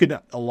you can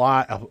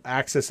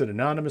access it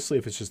anonymously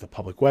if it's just a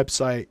public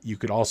website. You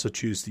could also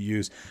choose to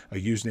use a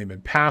username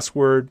and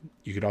password.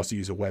 You could also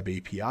use a web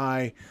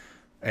API,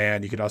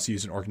 and you could also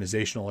use an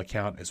organizational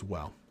account as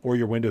well, or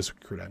your Windows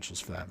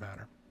credentials for that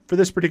matter. For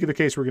this particular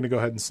case, we're going to go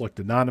ahead and select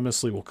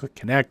anonymously. We'll click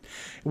connect.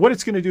 And what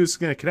it's going to do is it's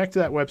going to connect to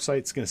that website.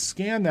 It's going to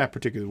scan that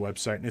particular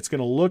website, and it's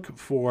going to look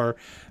for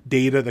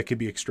data that can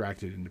be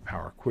extracted into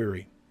Power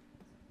Query.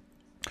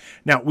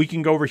 Now, we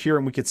can go over here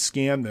and we could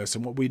scan this.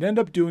 And what we'd end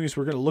up doing is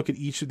we're going to look at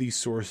each of these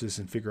sources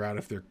and figure out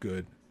if they're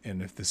good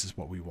and if this is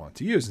what we want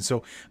to use. And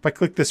so if I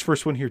click this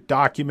first one here,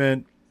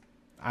 document,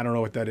 I don't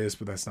know what that is,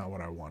 but that's not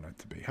what I want it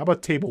to be. How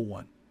about table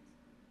 1?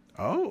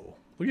 Oh,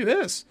 look at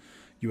this.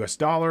 US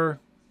dollar.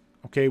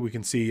 Okay, we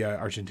can see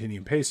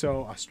Argentinian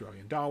peso,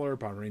 Australian dollar,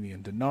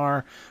 Bahrainian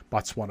dinar,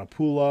 Botswana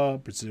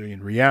pula,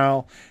 Brazilian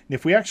real. And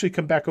if we actually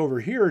come back over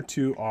here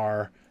to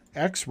our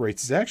X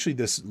rates, it's actually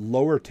this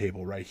lower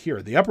table right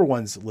here. The upper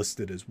one's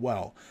listed as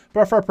well.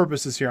 But for our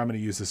purposes here, I'm going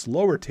to use this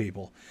lower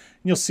table.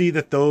 And you'll see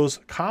that those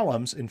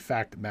columns, in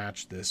fact,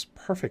 match this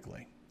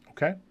perfectly.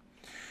 Okay?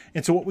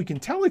 And so what we can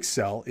tell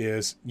Excel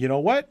is, you know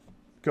what?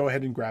 Go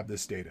ahead and grab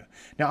this data.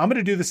 Now I'm going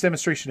to do this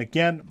demonstration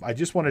again. I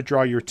just want to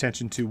draw your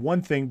attention to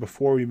one thing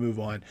before we move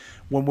on.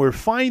 When we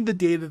find the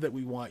data that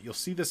we want, you'll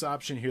see this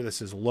option here that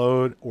says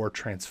load or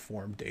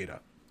transform data.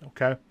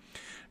 Okay.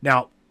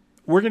 Now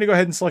we're going to go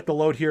ahead and select the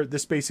load here.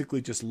 This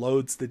basically just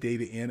loads the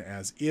data in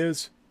as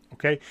is.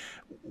 Okay.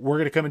 We're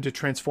going to come into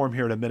transform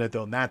here in a minute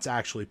though, and that's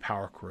actually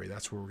Power Query.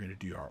 That's where we're going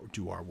to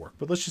do our work.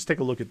 But let's just take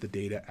a look at the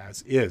data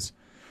as is.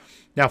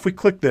 Now, if we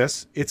click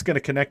this, it's going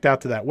to connect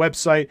out to that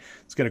website.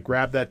 It's going to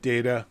grab that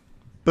data,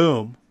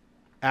 boom,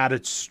 add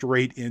it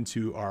straight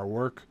into our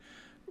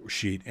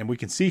worksheet. And we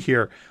can see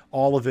here,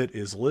 all of it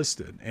is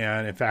listed.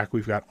 And in fact,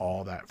 we've got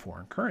all that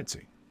foreign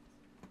currency.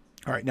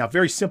 All right. Now,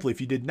 very simply, if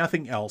you did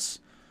nothing else,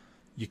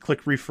 you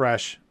click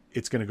refresh,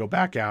 it's going to go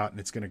back out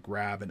and it's going to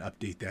grab and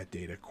update that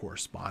data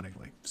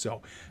correspondingly.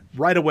 So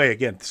right away,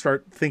 again,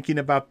 start thinking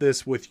about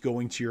this with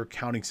going to your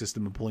accounting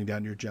system and pulling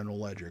down your general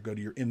ledger. Go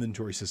to your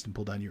inventory system,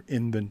 pull down your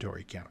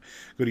inventory count.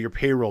 Go to your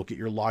payroll, get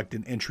your logged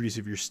in entries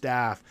of your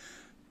staff,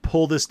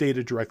 pull this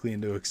data directly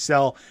into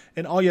Excel.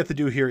 And all you have to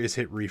do here is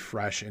hit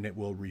refresh and it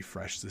will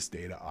refresh this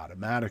data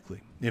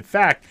automatically. In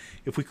fact,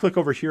 if we click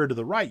over here to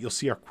the right, you'll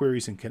see our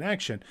queries and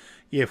connection.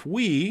 If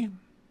we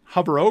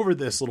hover over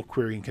this little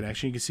query and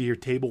connection, you can see here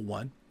table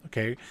 1.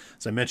 Okay,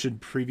 as I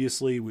mentioned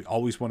previously, we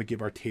always want to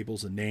give our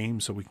tables a name,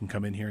 so we can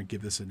come in here and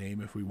give this a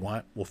name if we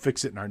want. We'll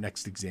fix it in our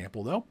next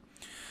example though.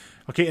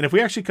 Okay, and if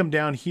we actually come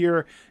down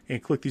here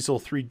and click these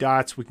little 3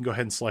 dots, we can go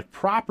ahead and select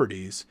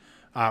properties.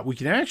 We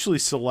can actually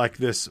select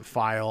this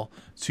file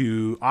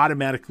to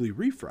automatically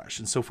refresh.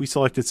 And so if we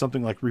selected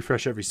something like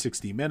refresh every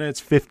 60 minutes,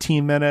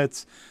 15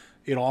 minutes,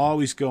 it'll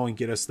always go and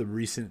get us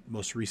the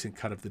most recent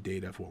cut of the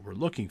data of what we're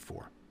looking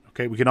for.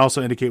 Okay, we can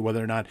also indicate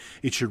whether or not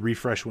it should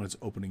refresh when it's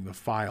opening the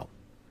file.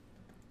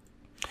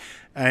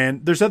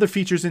 And there's other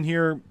features in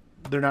here.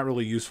 They're not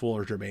really useful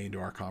or germane to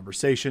our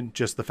conversation,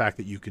 just the fact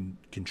that you can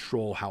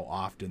control how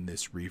often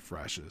this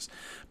refreshes.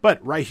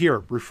 But right here,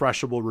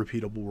 refreshable,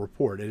 repeatable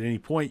report. At any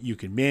point, you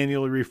can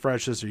manually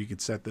refresh this or you can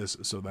set this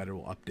so that it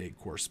will update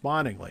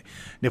correspondingly.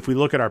 And if we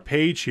look at our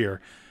page here,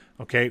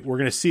 okay, we're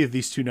going to see if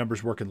these two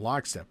numbers work in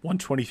lockstep.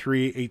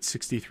 123,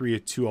 863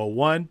 at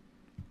 201.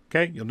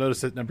 Okay, you'll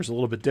notice that number's a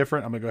little bit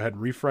different. I'm going to go ahead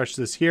and refresh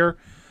this here.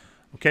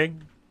 Okay.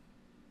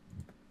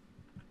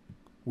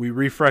 We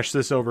refresh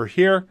this over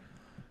here.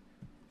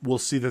 We'll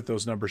see that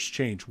those numbers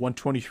change.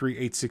 123,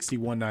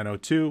 861,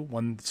 902,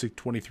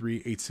 123,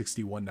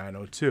 861,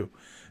 902.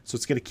 So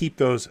it's going to keep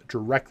those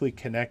directly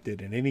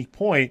connected. At any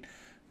point,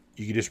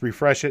 you can just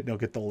refresh it and you'll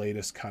get the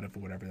latest cut of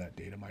whatever that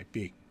data might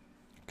be.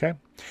 Okay.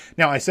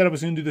 Now, I said I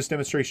was going to do this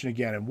demonstration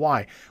again. And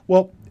why?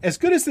 Well, as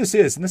good as this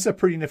is, and this is a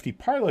pretty nifty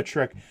parlor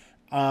trick,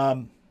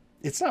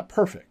 it's not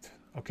perfect.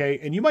 Okay.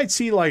 And you might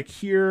see like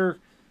here,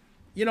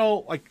 you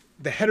know, like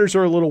the headers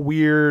are a little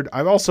weird.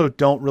 I also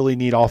don't really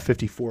need all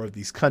 54 of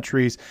these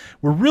countries.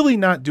 We're really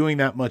not doing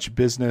that much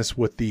business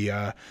with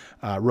the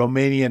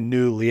Romanian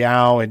New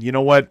Liao. And you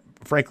know what?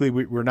 Frankly,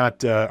 we're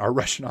not, our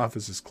Russian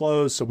office is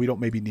closed, so we don't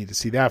maybe need to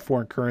see that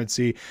foreign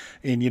currency.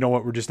 And you know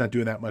what? We're just not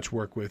doing that much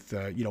work with,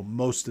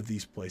 most of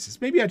these places.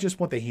 Maybe I just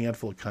want the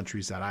handful of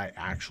countries that I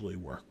actually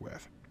work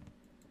with.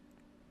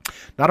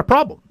 Not a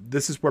problem.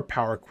 This is where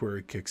Power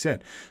Query kicks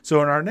in.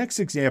 So in our next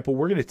example,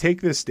 we're going to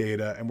take this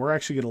data and we're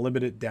actually going to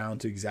limit it down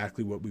to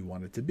exactly what we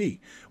want it to be.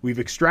 We've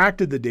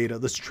extracted the data.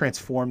 Let's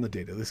transform the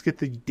data. Let's get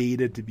the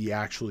data to be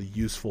actually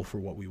useful for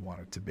what we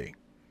want it to be.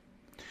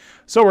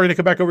 So we're going to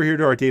come back over here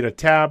to our data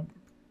tab,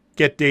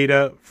 get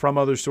data from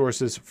other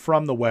sources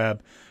from the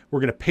web.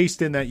 We're going to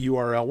paste in that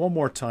URL one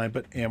more time,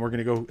 and we're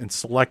going to go and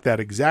select that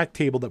exact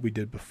table that we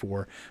did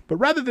before. But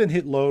rather than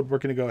hit load, we're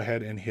going to go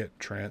ahead and hit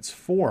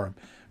transform.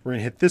 We're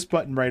going to hit this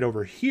button right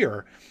over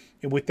here.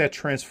 And with that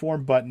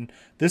transform button,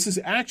 this is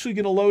actually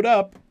going to load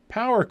up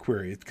Power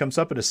Query. It comes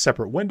up in a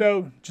separate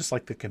window, just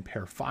like the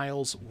compare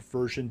files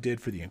version did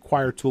for the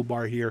inquire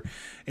toolbar here.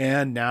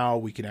 And now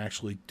we can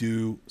actually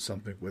do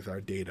something with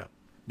our data.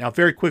 Now,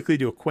 very quickly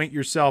to acquaint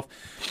yourself,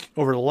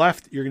 over to the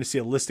left, you're going to see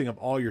a listing of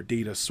all your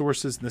data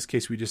sources. In this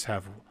case, we just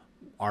have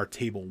our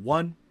table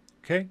 1.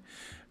 Okay.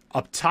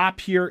 Up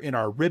top here in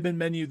our ribbon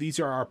menu, these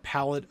are our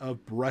palette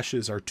of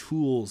brushes, our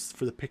tools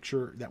for the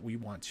picture that we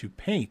want to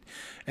paint.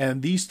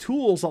 And these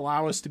tools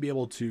allow us to be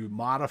able to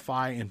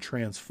modify and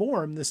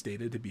transform this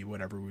data to be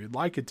whatever we would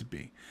like it to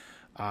be.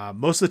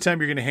 Most of the time,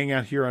 you're going to hang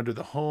out here under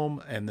the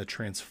home and the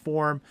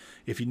transform.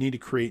 If you need to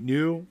create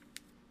new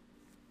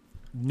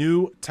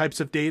types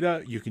of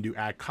data, you can do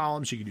add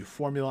columns, you can do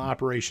formula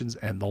operations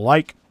and the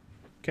like.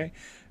 Okay.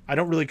 I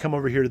don't really come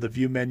over here to the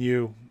view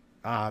menu.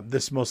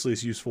 This mostly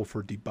is useful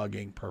for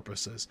debugging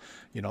purposes.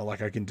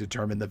 Like I can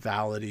determine the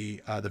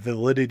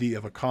validity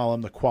of a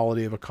column, the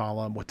quality of a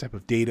column, what type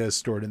of data is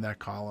stored in that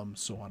column,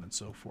 so on and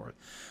so forth.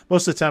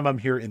 Most of the time I'm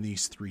here in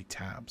these 3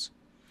 tabs.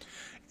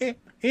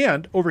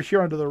 And over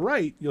here on to the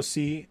right, you'll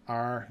see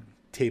our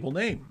table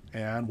name.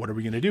 And what are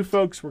we going to do,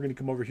 folks? We're going to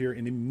come over here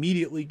and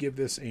immediately give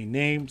this a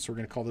name. So we're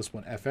going to call this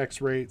one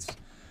FX rates.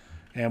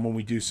 And when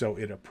we do so,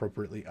 it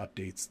appropriately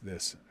updates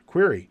this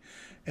query.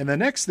 And the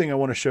next thing I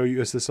want to show you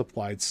is this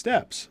applied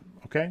steps.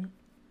 Okay.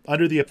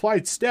 Under the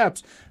applied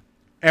steps,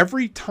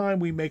 every time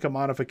we make a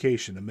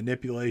modification, a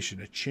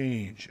manipulation, a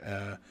change,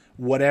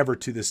 whatever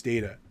to this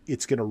data,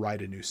 it's going to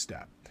write a new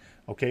step.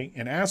 Okay.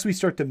 And as we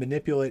start to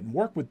manipulate and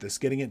work with this,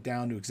 getting it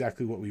down to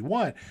exactly what we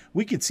want,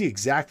 we can see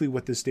exactly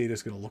what this data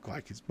is going to look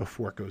like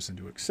before it goes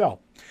into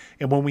Excel.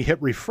 And when we hit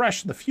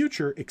refresh in the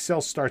future, Excel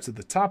starts at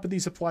the top of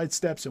these applied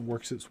steps and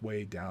works its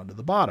way down to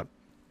the bottom.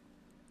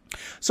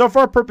 So for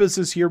our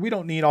purposes here, we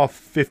don't need all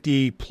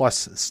 50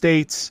 plus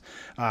states.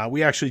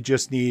 We actually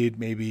just need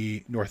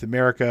maybe North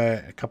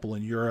America, a couple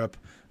in Europe,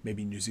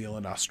 maybe New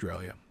Zealand,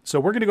 Australia. So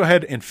we're going to go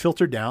ahead and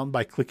filter down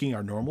by clicking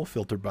our normal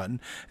filter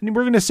button. And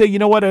we're going to say, you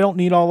know what? I don't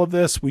need all of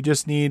this. We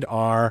just need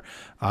our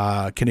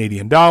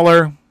Canadian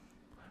dollar.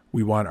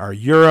 We want our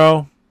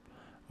euro.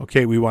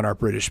 Okay, we want our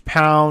British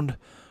pound.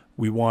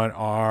 We want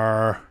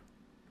our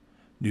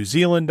New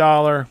Zealand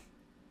dollar.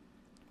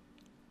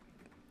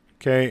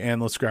 Okay,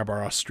 and let's grab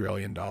our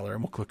Australian dollar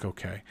and we'll click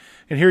OK.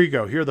 And here you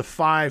go. Here are the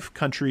 5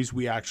 countries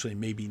we actually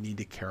maybe need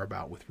to care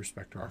about with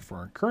respect to our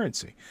foreign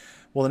currency.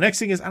 Well, the next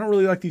thing is I don't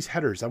really like these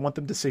headers. I want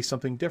them to say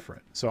something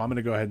different. So I'm going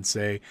to go ahead and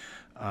say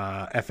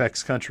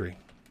FX country.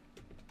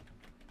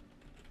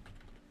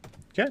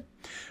 Okay.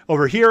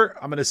 Over here,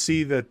 I'm going to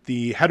see that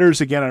the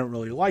headers, again, I don't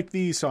really like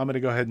these. So I'm going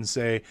to go ahead and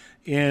say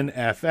in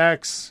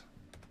FX.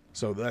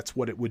 So that's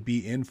what it would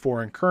be in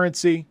foreign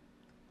currency.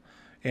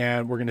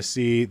 And we're going to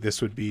see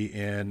this would be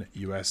in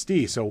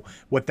USD. So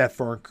what that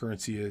foreign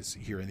currency is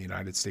here in the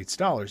United States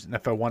dollars. And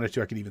if I wanted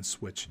to, I can even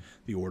switch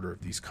the order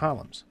of these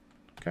columns.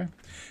 Okay.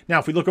 Now,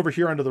 if we look over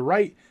here on the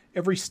right,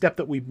 every step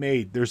that we've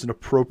made, there's an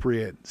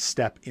appropriate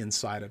step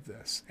inside of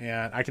this.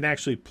 And I can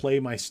actually play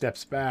my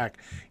steps back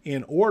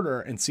in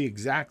order and see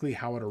exactly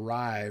how it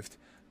arrived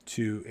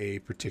to a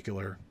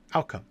particular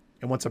outcome.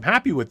 And once I'm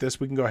happy with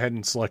this, we can go ahead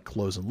and select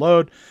close and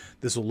load.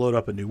 This will load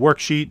up a new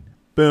worksheet.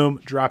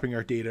 Boom, dropping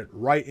our data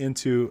right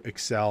into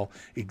Excel,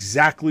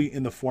 exactly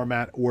in the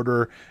format,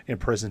 order, and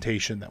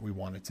presentation that we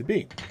want it to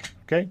be.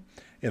 Okay.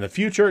 In the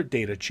future,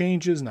 data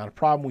changes, not a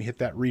problem. We hit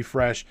that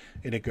refresh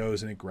and it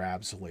goes and it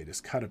grabs the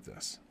latest cut of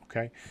this.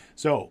 Okay.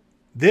 So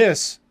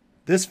this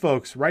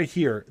folks right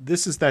here,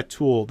 this is that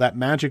tool, that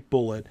magic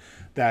bullet,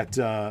 that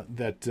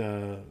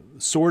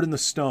sword in the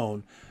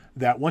stone,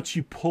 that once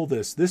you pull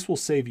this will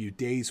save you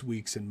days,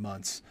 weeks, and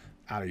months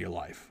out of your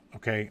life.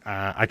 Okay.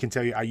 I can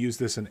tell you, I use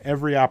this in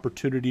every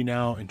opportunity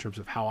now in terms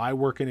of how I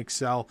work in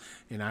Excel,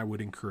 and I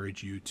would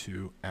encourage you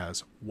to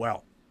as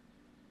well.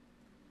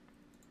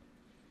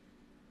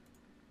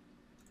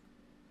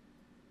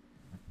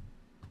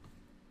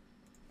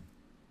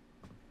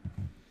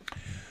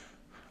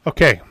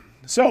 Okay.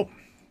 So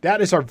that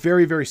is our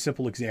very, very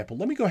simple example.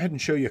 Let me go ahead and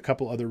show you a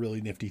couple other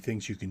really nifty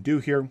things you can do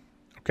here.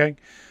 Okay.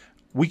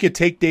 We could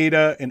take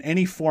data in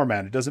any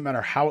format. It doesn't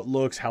matter how it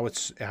looks, how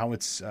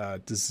it's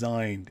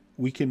designed.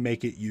 We can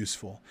make it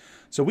useful.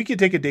 So we could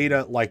take a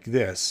data like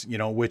this,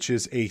 which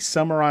is a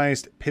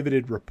summarized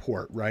pivoted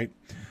report, right?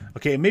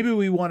 Okay, maybe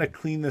we want to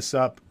clean this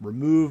up,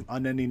 remove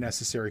unending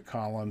necessary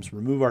columns,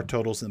 remove our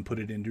totals, and put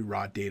it into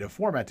raw data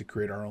format to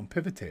create our own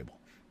pivot table.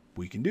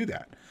 We can do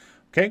that.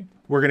 Okay,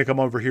 we're going to come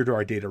over here to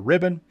our data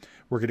ribbon.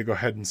 We're going to go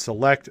ahead and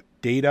select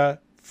data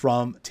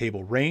from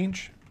table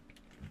range.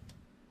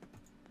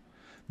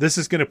 This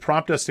is going to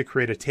prompt us to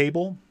create a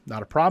table.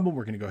 Not a problem.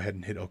 We're going to go ahead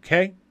and hit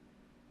OK.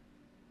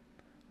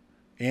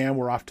 And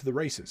we're off to the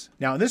races.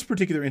 Now, in this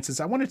particular instance,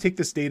 I want to take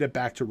this data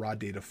back to raw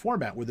data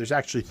format where there's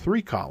actually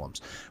 3 columns,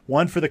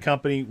 one for the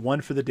company,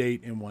 one for the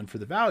date, and one for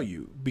the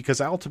value,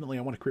 because ultimately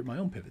I want to create my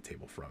own pivot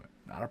table from it.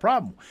 Not a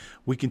problem.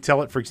 We can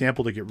tell it, for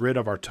example, to get rid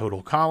of our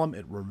total column.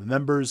 It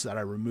remembers that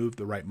I removed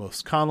the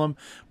rightmost column.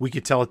 We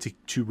could tell it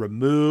to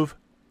remove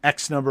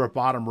X number of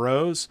bottom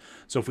rows.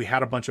 So if we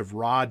had a bunch of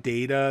raw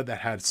data that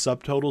had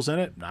subtotals in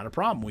it, not a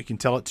problem. We can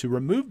tell it to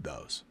remove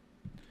those.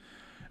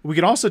 We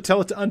can also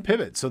tell it to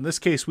unpivot. So in this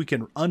case, we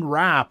can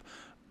unwrap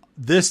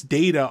this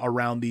data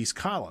around these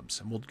columns.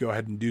 And we'll go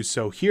ahead and do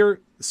so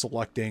here,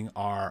 selecting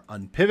our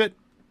unpivot.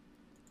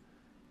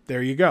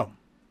 There you go.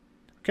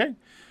 Okay.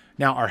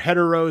 Now our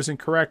header row is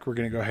incorrect. We're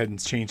going to go ahead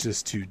and change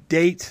this to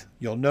date.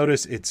 You'll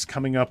notice it's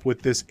coming up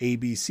with this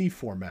ABC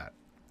format.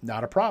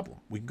 Not a problem.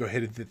 We can go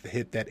ahead and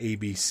hit that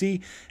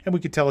ABC, and we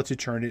can tell it to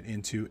turn it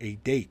into a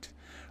date.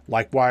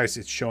 Likewise,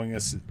 it's showing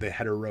us the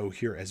header row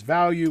here as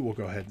value. We'll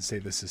go ahead and say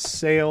this is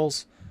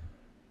sales,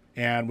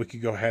 and we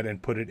could go ahead and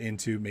put it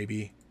into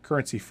maybe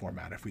currency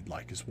format if we'd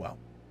like as well.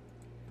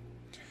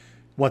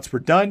 Once we're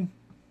done,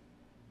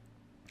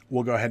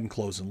 we'll go ahead and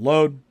close and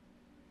load,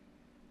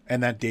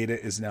 and that data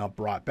is now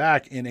brought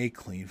back in a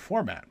clean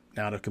format.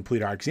 Now, to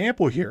complete our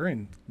example here,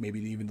 and maybe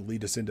even to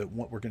lead us into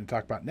what we're going to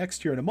talk about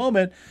next here in a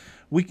moment,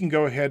 we can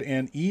go ahead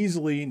and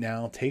easily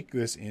now take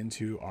this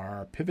into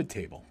our pivot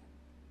table.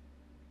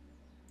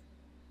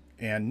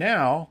 And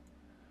now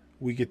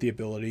we get the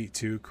ability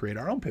to create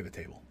our own pivot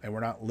table, and we're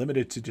not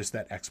limited to just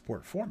that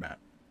export format.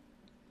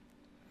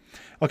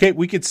 Okay,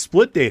 we could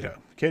split data.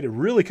 Okay, to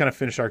really kind of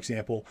finish our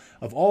example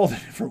of all the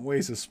different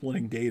ways of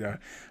splitting data.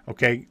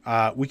 Okay,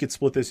 we could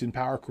split this in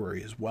Power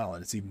Query as well,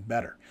 and it's even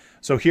better.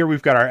 So here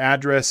we've got our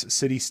address,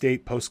 city,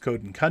 state,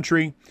 postcode, and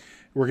country.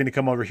 We're going to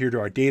come over here to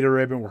our data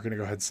ribbon. We're going to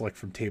go ahead and select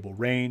from table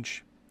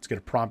range. It's going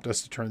to prompt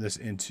us to turn this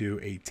into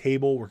a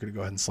table. We're going to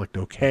go ahead and select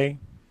OK.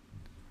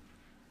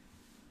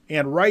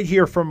 And right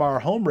here from our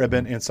home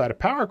ribbon inside of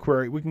Power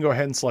Query, we can go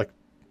ahead and select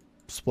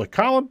split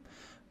column.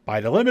 By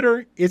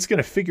delimiter, it's going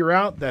to figure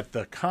out that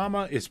the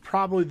comma is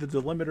probably the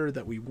delimiter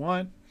that we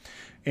want.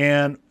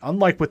 And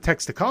unlike with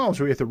text to columns,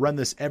 where we have to run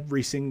this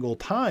every single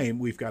time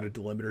we've got a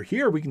delimiter,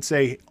 here we can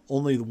say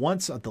only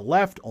once at the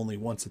left, only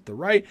once at the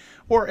right,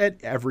 or at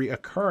every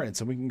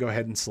occurrence. And we can go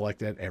ahead and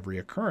select at every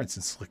occurrence,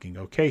 and clicking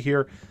OK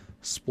here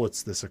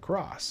splits this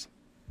across.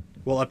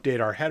 We'll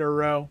update our header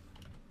row.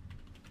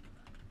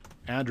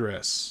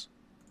 Address,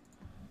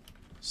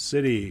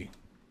 city,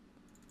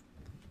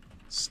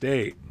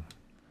 state,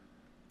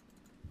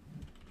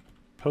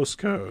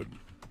 postcode,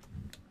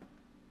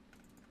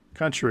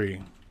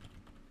 country.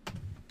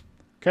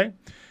 Okay.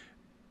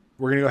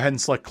 We're going to go ahead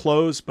and select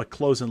close, but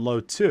close and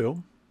load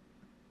too.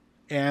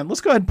 And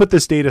let's go ahead and put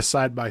this data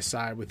side by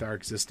side with our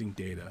existing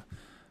data.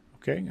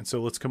 Okay. And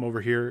so let's come over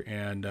here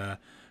and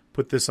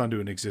put this onto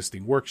an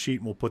existing worksheet.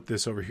 And we'll put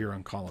this over here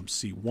on column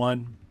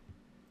C1.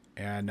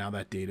 And now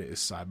that data is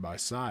side by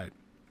side.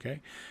 Okay.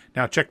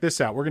 Now check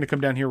this out. We're going to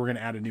come down here. We're going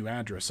to add a new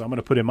address. So I'm going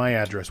to put in my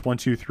address,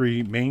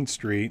 123 Main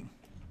Street,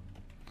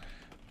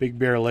 Big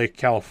Bear Lake,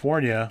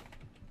 California.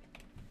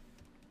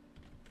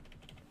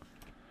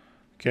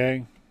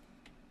 Okay.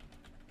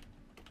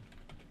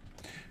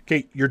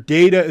 Okay. Your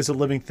data is a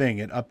living thing.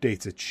 It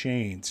updates, it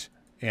changes,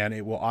 and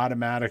it will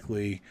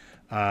automatically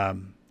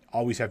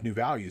always have new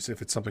values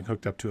if it's something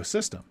hooked up to a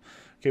system.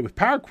 Okay. With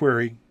Power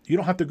Query, you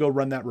don't have to go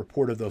run that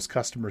report of those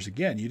customers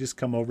again. You just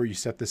come over, you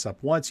set this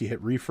up once, you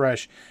hit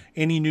refresh.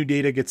 Any new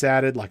data gets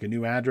added, like a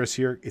new address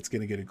here, it's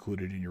going to get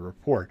included in your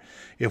report.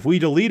 If we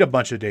delete a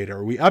bunch of data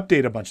or we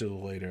update a bunch of the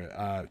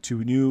data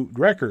to new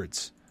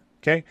records,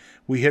 okay,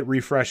 we hit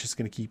refresh, it's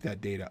going to keep that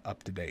data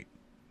up to date.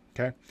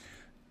 Okay.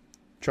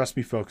 Trust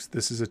me, folks,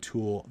 this is a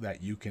tool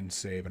that you can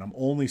save. And I'm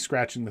only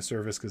scratching the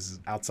surface because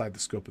it's outside the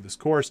scope of this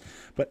course.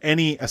 But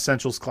any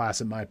essentials class,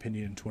 in my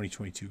opinion, in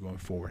 2022 going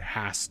forward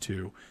has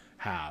to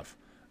have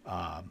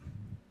a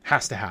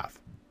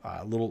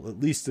little, at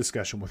least,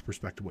 discussion with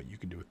respect to what you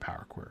can do with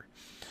Power Query.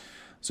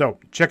 So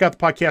check out the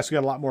podcast. We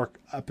got a lot more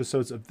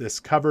episodes of this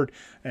covered.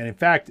 And in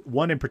fact,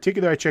 one in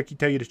particular I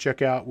tell you to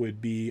check out would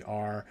be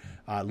our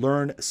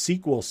Learn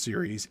SQL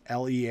series,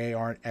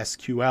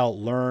 LEARN-SQL,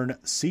 Learn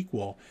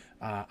SQL.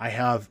 I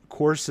have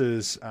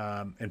courses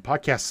and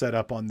podcasts set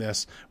up on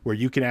this where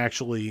you can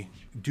actually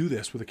do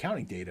this with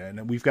accounting data.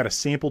 And we've got a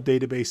sample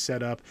database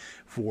set up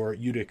for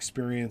you to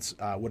experience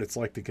what it's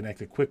like to connect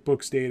to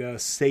QuickBooks data,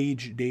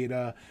 Sage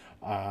data.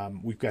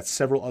 We've got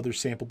several other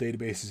sample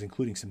databases,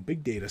 including some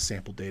big data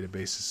sample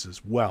databases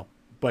as well.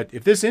 But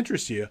if this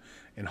interests you,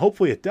 and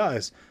hopefully it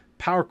does,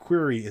 Power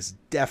Query is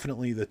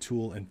definitely the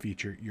tool and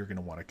feature you're going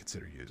to want to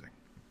consider using.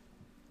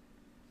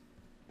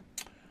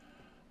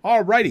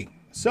 All righty.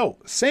 So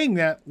saying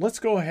that, let's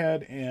go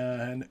ahead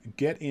and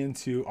get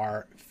into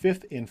our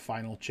fifth and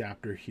final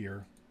chapter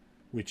here,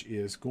 which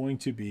is going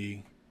to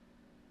be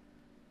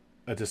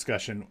a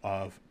discussion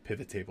of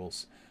pivot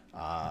tables.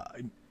 I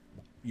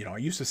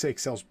used to say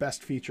Excel's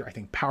best feature. I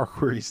think Power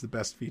Query is the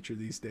best feature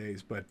these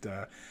days, but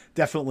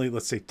definitely,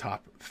 let's say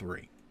top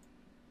three.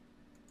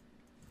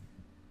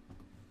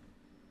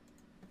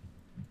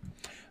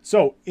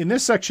 So in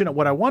this section,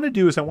 what I want to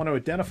do is I want to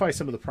identify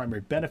some of the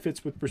primary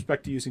benefits with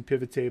respect to using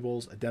pivot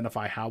tables,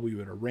 identify how we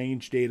would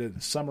arrange data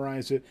to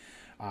summarize it.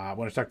 I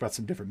want to talk about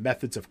some different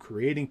methods of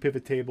creating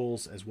pivot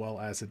tables, as well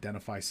as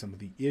identify some of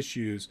the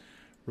issues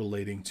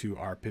relating to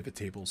our pivot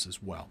tables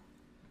as well.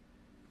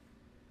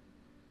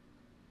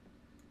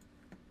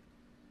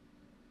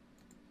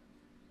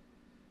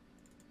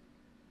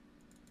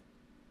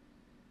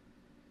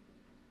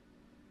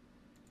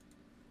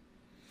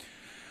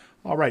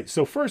 All right,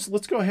 so first,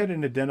 let's go ahead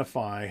and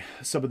identify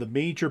some of the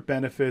major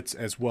benefits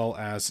as well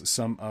as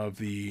some of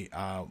the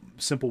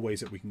simple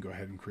ways that we can go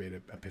ahead and create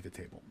a pivot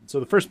table. So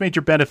the first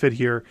major benefit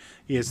here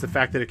is the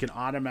fact that it can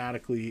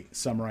automatically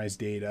summarize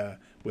data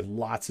with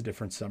lots of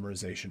different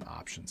summarization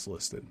options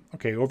listed.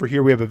 Okay, over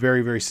here we have a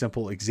very, very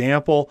simple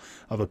example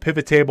of a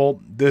pivot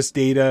table. This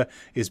data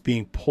is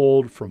being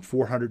pulled from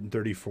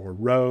 434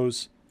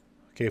 rows.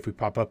 Okay, if we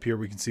pop up here,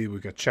 we can see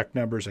we've got check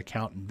numbers,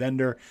 account, and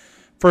vendor.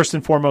 First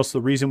and foremost,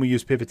 the reason we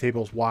use pivot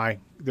tables, why?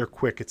 They're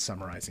quick at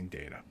summarizing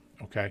data.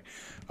 Okay,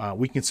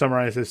 we can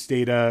summarize this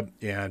data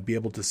and be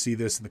able to see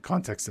this in the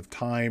context of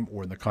time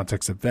or in the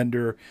context of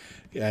vendor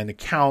and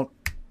account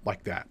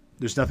like that.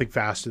 There's nothing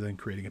faster than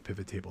creating a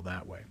pivot table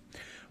that way.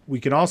 We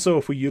can also,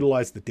 if we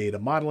utilize the data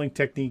modeling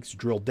techniques,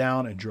 drill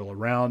down and drill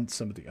around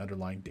some of the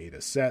underlying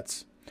data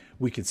sets.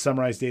 We can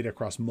summarize data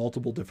across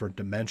multiple different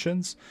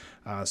dimensions.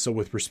 So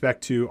with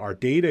respect to our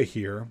data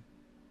here,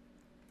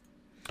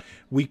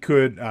 we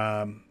could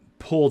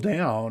pull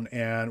down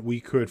and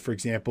we could, for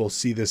example,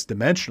 see this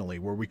dimensionally,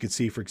 where we could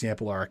see, for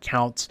example, our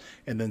accounts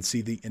and then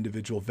see the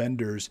individual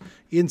vendors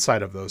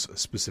inside of those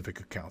specific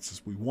accounts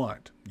as we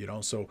want,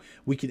 so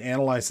we can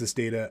analyze this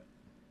data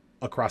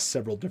across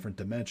several different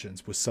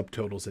dimensions with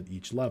subtotals at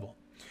each level.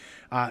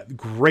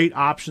 Great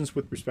options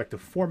with respect to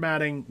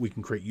formatting. We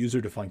can create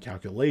user-defined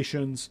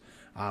calculations.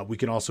 We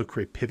can also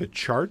create pivot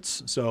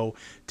charts. So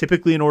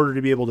typically, in order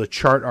to be able to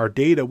chart our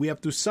data, we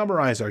have to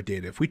summarize our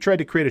data. If we try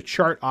to create a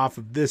chart off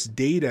of this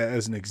data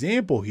as an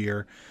example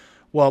here,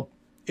 well,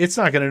 it's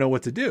not going to know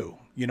what to do,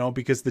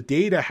 because the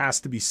data has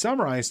to be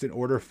summarized in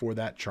order for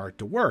that chart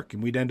to work.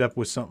 And we'd end up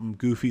with something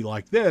goofy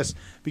like this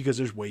because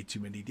there's way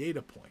too many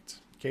data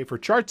points. Okay, for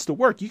charts to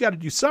work, you got to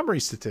do summary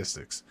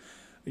statistics.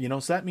 So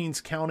that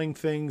means counting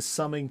things,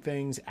 summing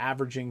things,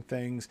 averaging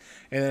things.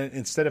 And then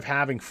instead of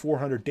having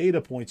 400 data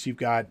points, you've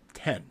got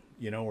 10,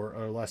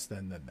 or less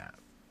than that.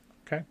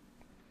 Okay.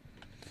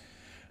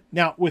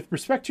 Now, with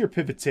respect to your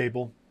pivot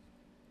table,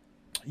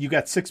 you've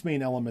got 6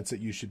 main elements that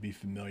you should be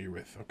familiar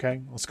with.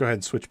 Okay. Let's go ahead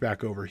and switch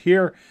back over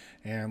here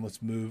and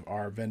let's move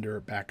our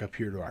vendor back up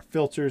here to our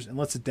filters and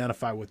let's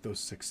identify what those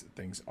 6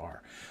 things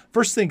are.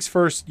 First things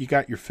first, you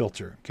got your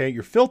filter. Okay.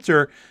 Your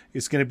filter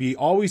is going to be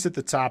always at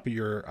the top of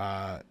your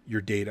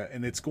data,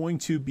 and it's going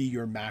to be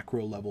your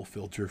macro level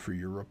filter for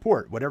your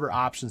report. Whatever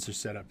options are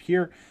set up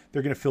here,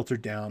 they're going to filter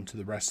down to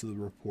the rest of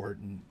the report,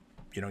 and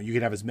you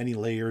can have as many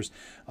layers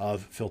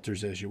of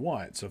filters as you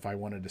want. So if I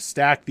wanted to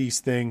stack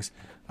these things,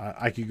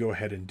 I could go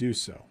ahead and do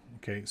so.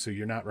 Okay, so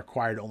you're not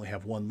required to only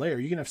have one layer.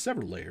 You can have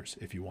several layers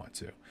if you want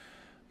to.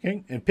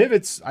 Okay, and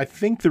pivots, I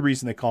think the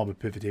reason they call them a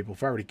pivot table,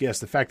 if I were to guess,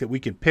 the fact that we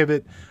can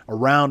pivot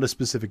around a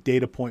specific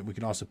data point, we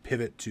can also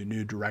pivot to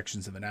new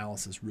directions of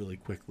analysis really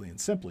quickly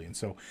and simply. And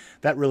so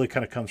that really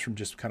kind of comes from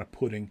just kind of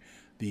putting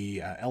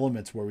the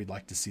elements where we'd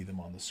like to see them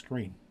on the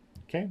screen.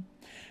 Okay.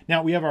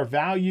 Now we have our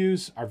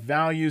values. Our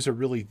values are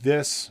really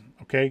this.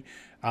 Okay.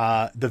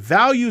 The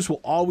values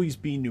will always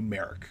be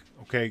numeric.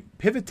 Okay.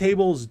 Pivot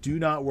tables do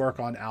not work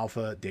on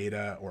alpha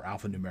data or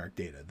alphanumeric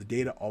data. The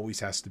data always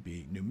has to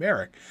be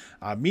numeric,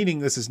 meaning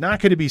this is not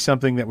going to be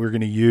something that we're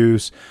going to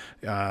use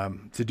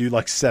to do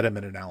like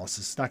sentiment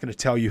analysis. It's not going to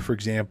tell you, for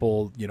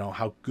example,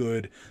 how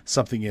good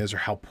something is or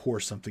how poor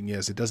something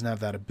is. It doesn't have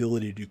that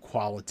ability to do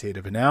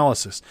qualitative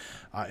analysis.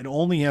 It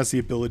only has the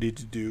ability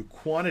to do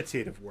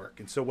quantitative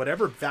work. And so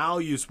whatever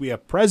values we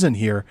have present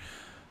here,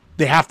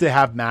 they have to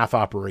have math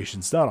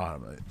operations done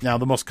on them. Now,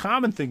 the most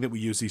common thing that we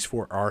use these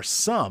for are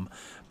sum,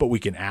 but we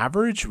can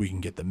average, we can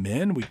get the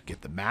min, we can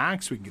get the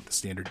max, we can get the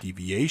standard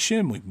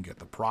deviation, we can get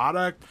the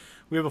product.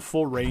 We have a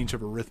full range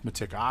of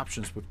arithmetic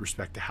options with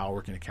respect to how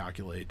we're going to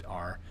calculate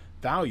our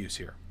values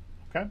here.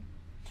 Okay. All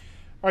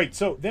right.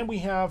 So then we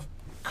have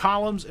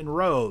columns and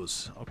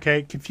rows.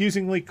 Okay.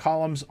 Confusingly,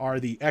 columns are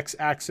the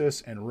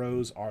x-axis and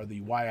rows are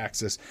the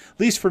y-axis. At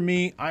least for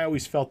me, I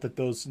always felt that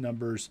those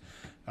numbers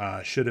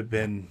should have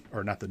been,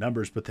 or not the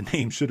numbers, but the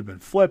name should have been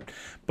flipped,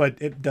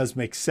 but it does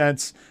make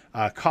sense.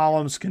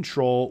 Columns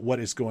control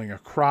what is going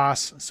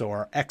across, so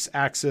our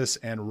x-axis,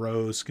 and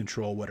rows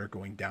control what are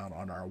going down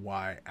on our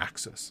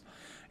y-axis.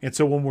 And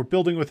so when we're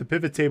building with a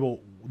pivot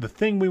table, the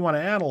thing we want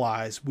to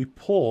analyze, we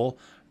pull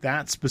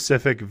that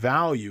specific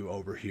value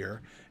over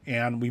here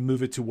and we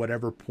move it to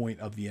whatever point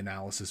of the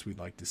analysis we'd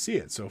like to see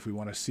it. So if we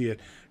want to see it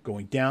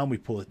going down, we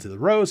pull it to the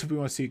rows. If we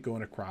want to see it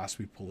going across,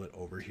 we pull it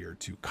over here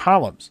to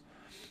columns.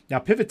 Now,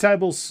 pivot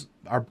tables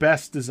are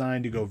best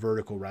designed to go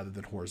vertical rather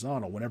than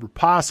horizontal. Whenever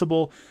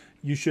possible,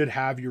 you should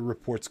have your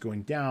reports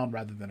going down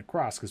rather than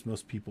across because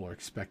most people are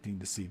expecting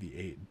to see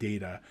the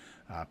data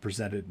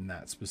presented in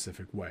that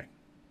specific way.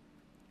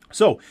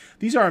 So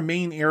these are our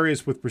main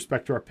areas with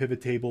respect to our pivot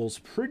tables.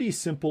 Pretty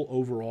simple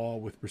overall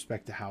with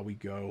respect to how we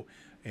go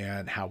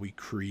and how we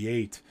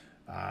create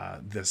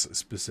this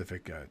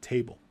specific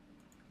table.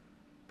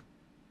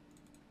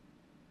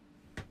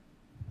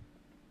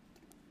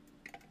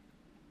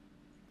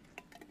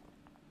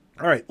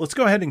 All right, let's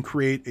go ahead and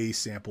create a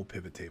sample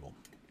pivot table.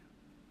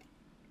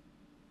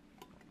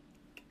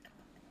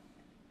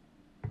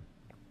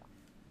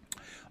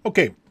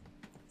 Okay,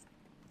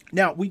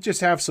 now we just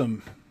have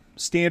some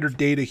standard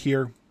data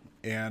here,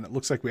 and it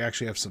looks like we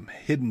actually have some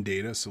hidden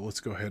data, so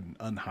let's go ahead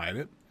and unhide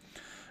it.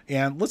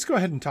 And let's go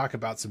ahead and talk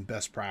about some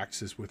best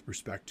practices with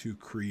respect to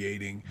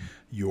creating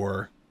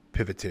your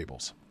pivot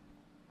tables.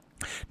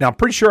 Now, I'm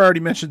pretty sure I already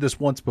mentioned this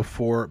once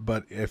before,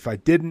 but if I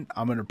didn't,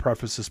 I'm going to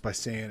preface this by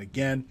saying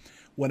again,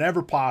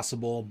 whenever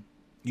possible,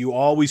 you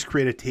always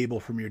create a table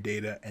from your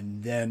data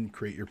and then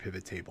create your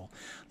pivot table.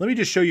 Let me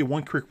just show you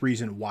one quick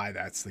reason why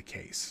that's the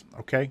case.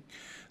 Okay.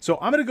 So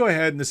I'm going to go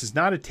ahead, and this is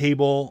not a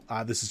table.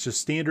 This is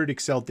just standard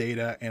Excel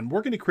data. And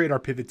we're going to create our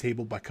pivot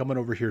table by coming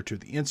over here to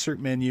the insert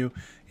menu,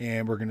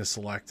 and we're going to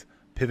select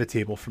pivot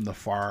table from the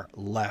far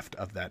left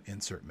of that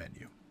insert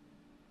menu.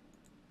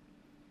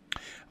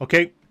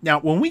 Okay.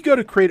 Now, when we go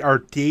to create our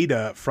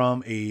data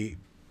from a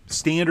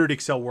standard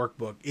Excel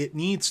workbook, it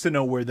needs to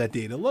know where that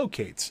data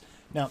locates.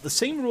 Now, the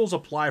same rules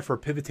apply for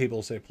pivot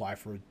tables they apply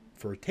for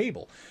for a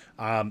table.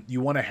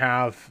 You want to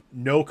have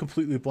no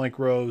completely blank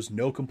rows,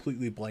 no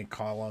completely blank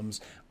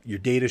columns. Your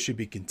data should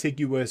be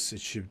contiguous. It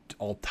should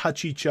all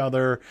touch each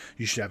other.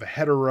 You should have a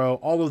header row.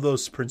 All of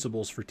those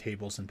principles for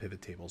tables and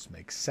pivot tables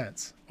make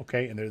sense.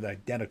 Okay. And they're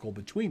identical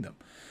between them.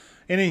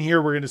 And in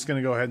here, we're just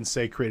going to go ahead and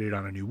say create it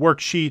on a new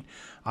worksheet.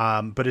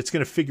 But it's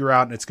going to figure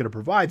out and it's going to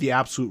provide the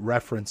absolute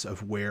reference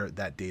of where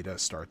that data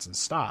starts and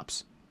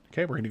stops.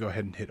 Okay. We're going to go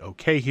ahead and hit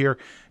OK here.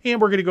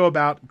 And we're going to go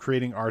about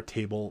creating our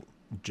table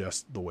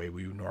just the way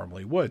we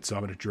normally would. So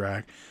I'm going to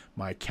drag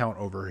my count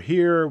over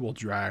here. We'll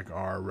drag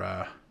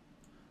our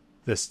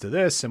this to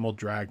this, and we'll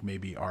drag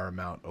maybe our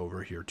amount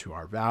over here to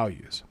our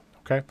values.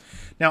 Okay.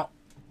 Now,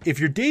 if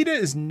your data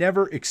is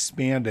never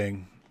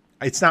expanding,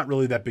 it's not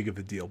really that big of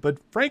a deal. But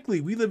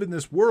frankly, we live in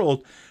this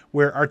world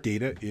where our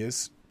data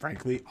is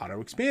frankly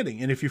auto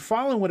expanding. And if you're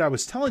following what I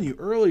was telling you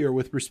earlier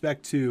with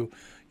respect to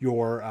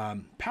your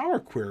Power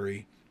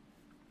Query,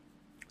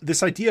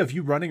 this idea of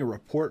you running a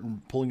report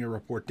and pulling a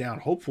report down,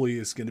 hopefully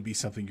is going to be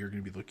something you're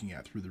going to be looking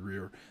at through the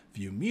rear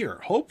view mirror.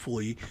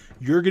 Hopefully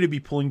you're going to be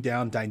pulling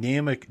down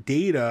dynamic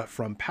data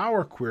from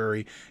Power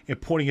Query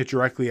and pointing it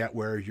directly at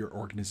where your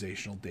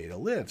organizational data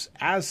lives.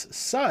 As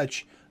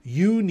such,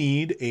 you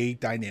need a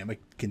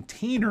dynamic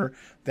container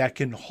that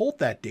can hold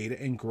that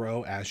data and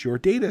grow as your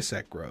data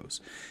set grows.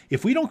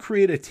 If we don't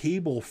create a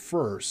table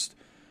first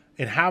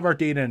and have our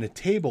data in a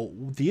table,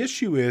 the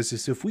issue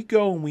is if we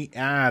go and we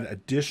add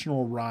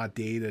additional raw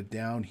data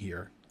down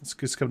here, let's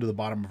just come to the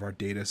bottom of our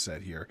data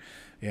set here,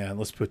 and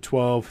let's put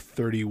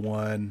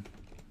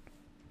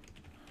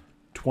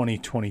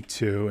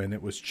 12/31/2022, and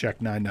it was check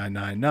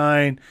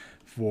 9999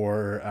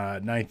 for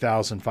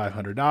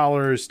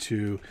 $9,500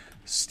 to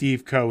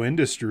Steve Co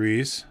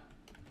Industries.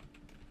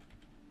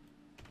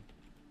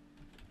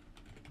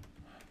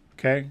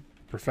 Okay,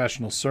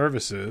 professional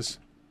services.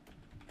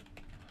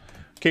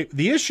 Okay,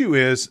 the issue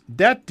is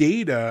that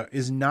data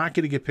is not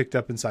going to get picked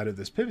up inside of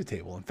this pivot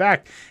table. In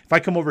fact, if I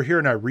come over here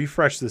and I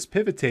refresh this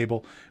pivot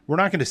table, we're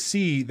not going to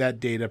see that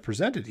data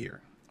presented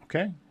here.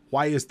 Okay,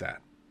 why is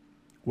that?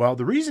 Well,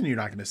 the reason you're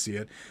not going to see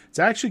it, it's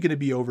actually going to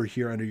be over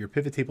here under your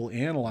pivot table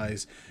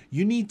analyze.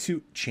 You need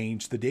to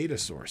change the data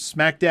source.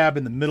 Smack dab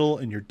in the middle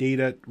in your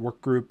data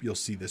work group, you'll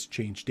see this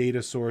change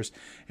data source.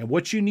 And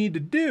what you need to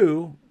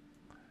do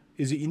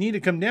is that you need to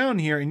come down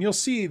here and you'll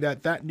see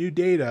that that new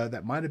data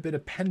that might have been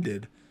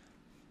appended,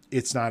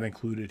 it's not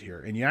included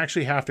here. And you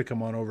actually have to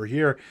come on over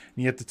here and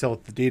you have to tell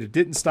it the data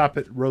didn't stop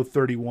at row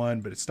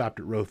 31, but it stopped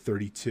at row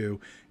 32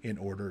 in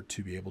order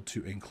to be able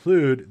to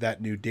include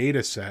that new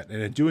data set. And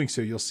in doing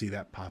so, you'll see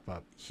that pop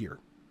up here.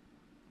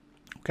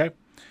 Okay.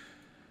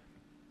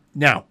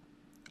 Now,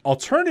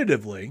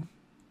 alternatively,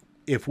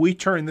 if we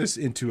turn this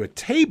into a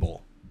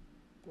table,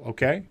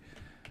 okay,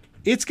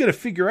 it's going to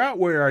figure out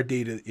where our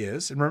data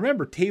is. And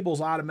remember,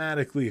 tables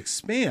automatically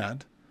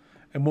expand.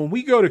 And when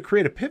we go to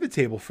create a pivot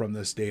table from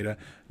this data,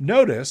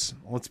 notice,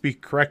 let's be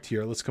correct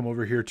here. Let's come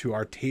over here to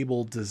our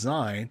table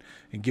design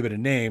and give it a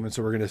name. And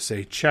so we're going to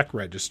say check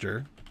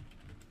register.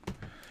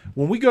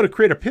 When we go to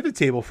create a pivot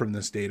table from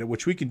this data,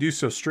 which we can do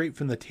so straight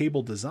from the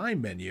table design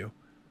menu,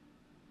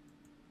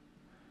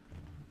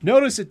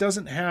 notice it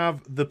doesn't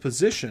have the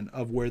position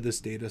of where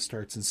this data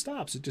starts and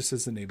stops. It just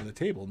says the name of the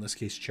table, in this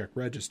case, check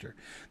register.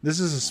 This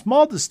is a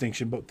small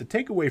distinction, but the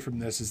takeaway from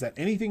this is that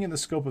anything in the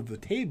scope of the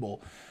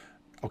table,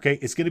 okay,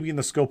 it's going to be in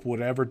the scope of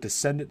whatever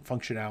descendant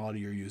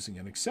functionality you're using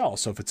in Excel.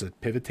 So if it's a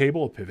pivot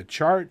table, a pivot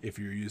chart, if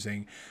you're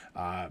using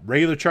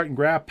regular chart and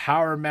graph,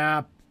 power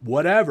map,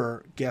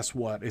 whatever, guess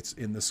what? It's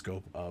in the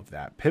scope of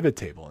that pivot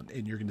table.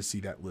 And you're going to see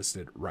that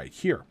listed right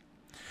here.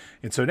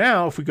 And so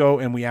now if we go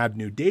and we add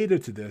new data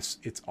to this,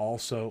 it's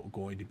also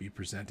going to be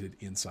presented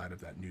inside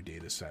of that new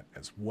data set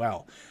as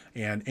well.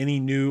 And any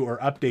new or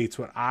updates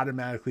would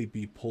automatically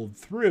be pulled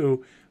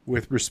through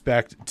with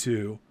respect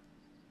to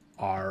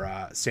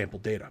our sample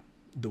data.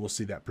 We'll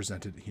see that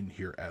presented in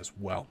here as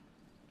well.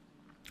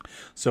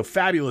 So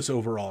fabulous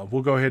overall.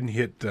 We'll go ahead and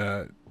hit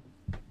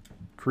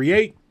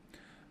create.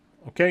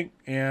 Okay,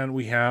 and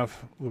we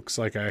have, looks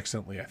like I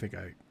think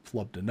I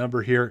flubbed a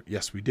number here.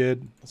 Yes, we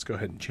did. Let's go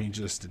ahead and change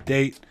this to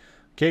date.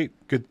 Okay,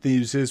 good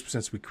news is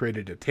since we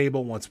created a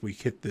table, once we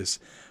hit this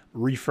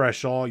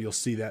refresh all, you'll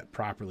see that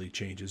properly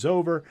changes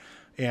over.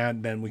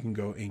 And then we can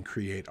go and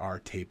create our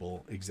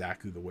table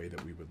exactly the way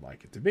that we would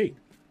like it to be.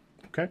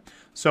 Okay,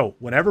 so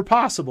whenever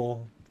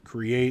possible,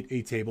 create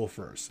a table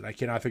first. And I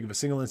cannot think of a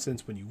single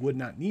instance when you would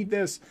not need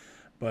this,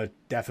 but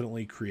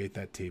definitely create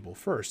that table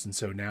first. And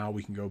so now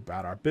we can go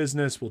about our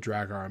business. We'll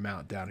drag our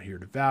amount down here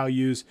to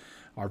values,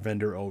 our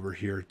vendor over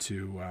here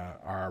to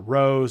our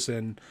rows,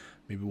 and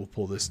maybe we'll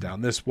pull this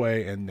down this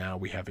way. And now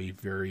we have a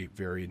very,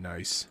 very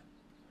nice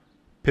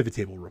pivot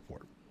table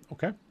report.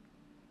 Okay.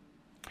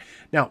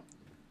 Now,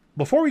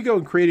 before we go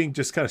in creating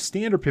just kind of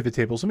standard pivot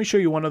tables, let me show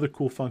you one other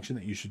cool function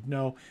that you should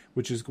know,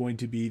 which is going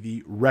to be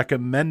the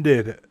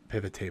recommended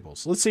pivot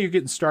tables. Let's say you're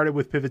getting started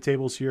with pivot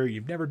tables here.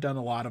 You've never done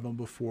a lot of them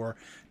before.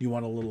 You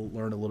want to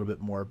learn a little bit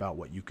more about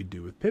what you could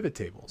do with pivot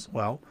tables.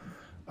 Well,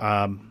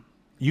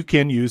 you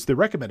can use the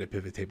recommended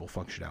pivot table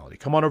functionality.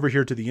 Come on over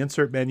here to the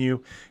insert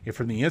menu, and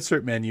from the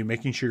insert menu,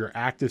 making sure your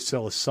active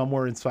cell is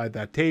somewhere inside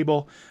that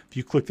table. If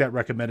you click that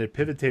recommended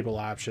pivot table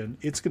option,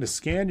 it's going to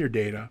scan your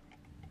data,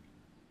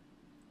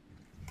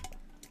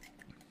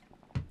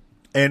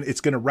 and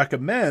it's going to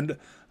recommend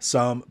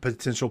some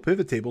potential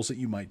pivot tables that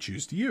you might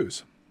choose to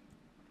use.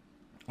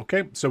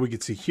 Okay, so we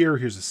can see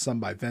here's a sum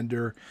by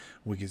vendor.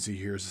 We can see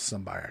here's a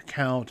sum by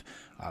account.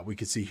 We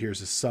can see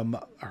here's a sum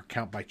or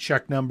count by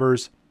check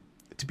numbers.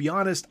 To be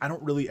honest, I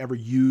don't really ever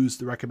use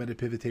the recommended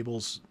pivot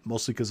tables,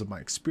 mostly because of my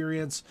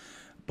experience.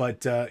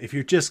 But if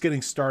you're just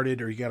getting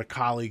started, or you got a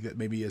colleague that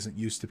maybe isn't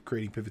used to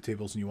creating pivot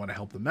tables and you want to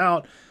help them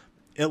out,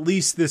 at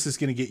least this is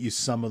going to get you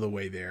some of the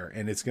way there,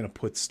 and it's going to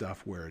put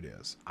stuff where it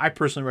is. I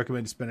personally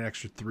recommend to spend an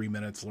extra 3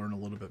 minutes, learn a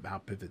little bit about how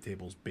pivot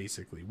tables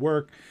basically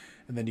work,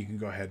 and then you can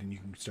go ahead and you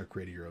can start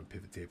creating your own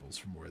pivot tables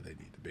from where they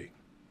need to be.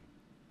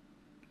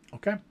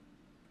 Okay.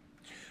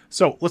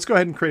 So let's go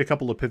ahead and create a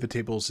couple of pivot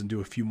tables and do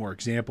a few more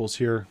examples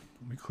here.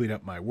 Let me clean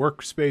up my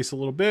workspace a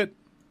little bit.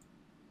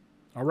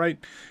 All right.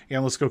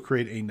 And let's go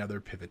create another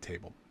pivot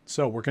table.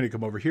 So we're going to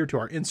come over here to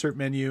our insert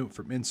menu.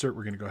 From insert,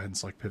 we're going to go ahead and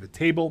select pivot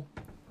table.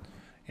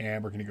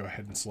 And we're going to go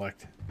ahead and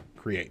select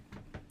create.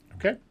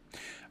 Okay.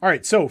 All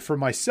right. So for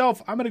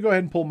myself, I'm going to go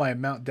ahead and pull my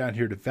amount down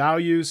here to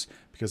values,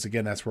 because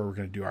again, that's where we're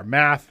going to do our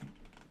math.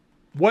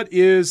 What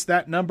is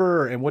that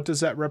number and what does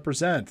that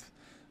represent?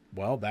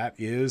 Well, that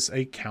is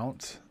a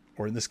count,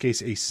 or in this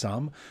case, a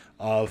sum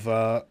of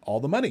all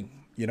the money,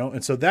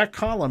 and so that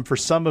column for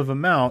sum of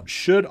amount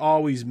should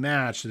always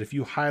match that. If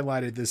you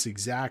highlighted this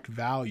exact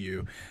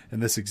value in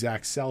this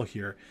exact cell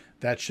here,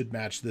 that should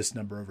match this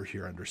number over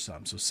here under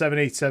sum. So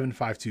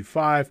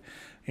 787525.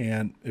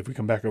 And if we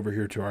come back over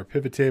here to our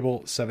pivot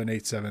table,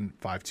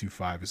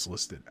 787525 is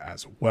listed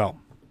as well.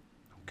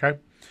 Okay.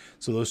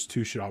 So those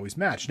two should always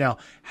match. Now,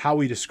 how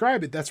we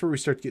describe it, that's where we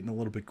start getting a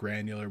little bit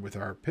granular with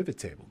our pivot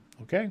table.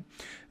 Okay.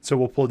 So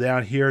we'll pull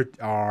down here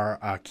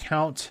our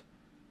count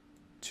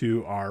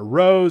to our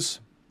rows,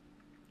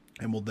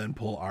 and we'll then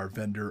pull our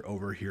vendor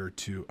over here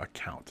to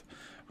account.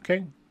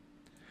 Okay.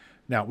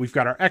 Now we've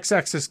got our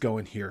x-axis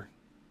going here.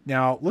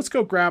 Now let's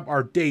go grab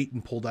our date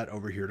and pull that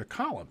over here to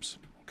columns.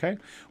 Okay.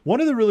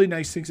 One of the really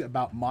nice things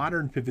about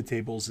modern pivot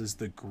tables is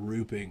the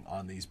grouping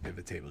on these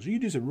pivot tables. You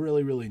can do some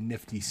really, really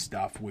nifty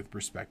stuff with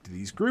respect to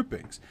these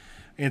groupings.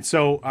 And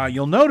so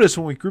you'll notice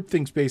when we group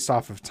things based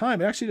off of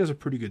time, it actually does a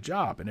pretty good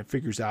job. And it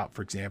figures out,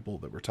 for example,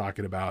 that we're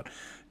talking about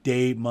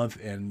day, month,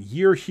 and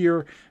year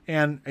here.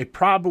 And it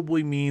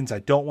probably means I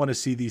don't want to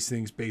see these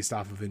things based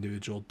off of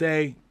individual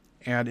day.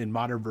 And in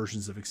modern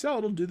versions of Excel,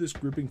 it'll do this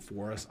grouping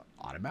for us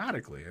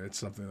automatically. And it's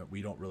something that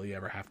we don't really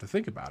ever have to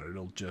think about.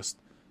 It'll just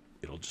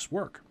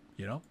work,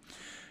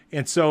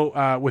 And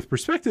so with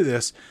respect to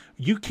this,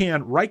 you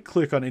can right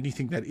click on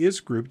anything that is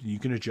grouped, and you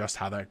can adjust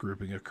how that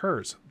grouping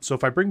occurs. So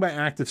if I bring my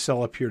active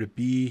cell up here to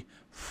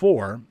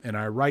B4 and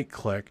I right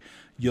click,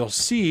 you'll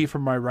see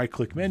from my right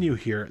click menu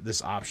here,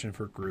 this option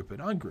for group and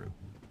ungroup.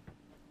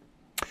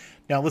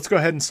 Now let's go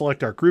ahead and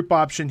select our group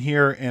option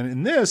here. And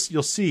in this,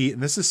 you'll see,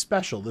 and this is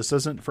special, this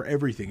isn't for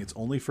everything, it's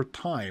only for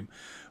time.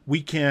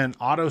 We can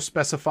auto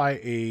specify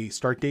a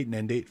start date and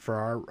end date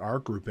for our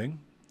grouping.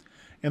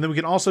 And then we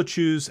can also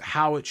choose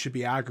how it should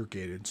be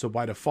aggregated. So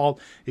by default,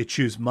 it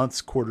chooses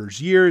months,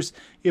 quarters, years.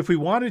 If we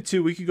wanted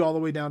to, we could go all the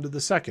way down to the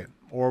second.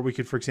 Or we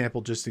could, for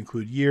example, just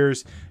include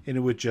years, and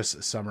it would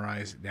just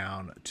summarize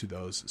down to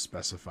those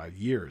specified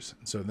years.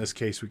 And so in this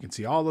case, we can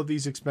see all of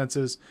these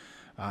expenses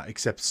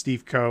except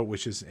Steve Co.,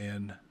 which is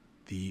in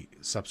the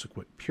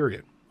subsequent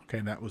period. Okay,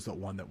 and that was the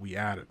one that we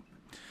added.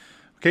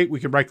 Okay, we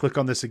can right-click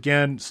on this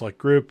again, select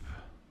group.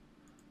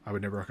 I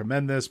would never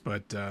recommend this,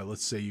 but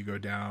let's say you go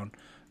down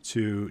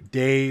to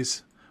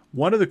days.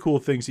 One of the cool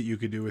things that you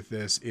could do with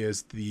this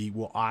is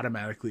will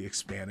automatically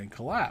expand and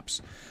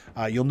collapse.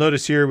 You'll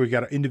notice here we've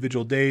got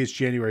individual days,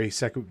 January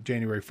 2nd,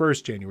 January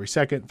 1st, January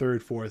 2nd,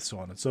 3rd, 4th, so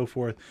on and so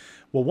forth.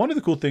 Well, one of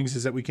the cool things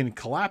is that we can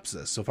collapse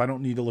this. So if I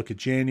don't need to look at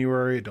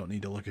January, I don't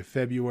need to look at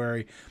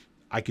February,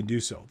 I can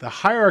do so. The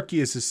hierarchy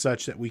is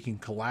such that we can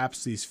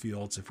collapse these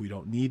fields if we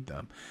don't need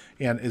them.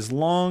 And as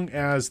long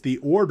as the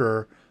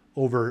order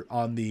over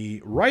on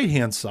the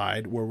right-hand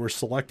side, where we're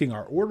selecting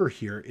our order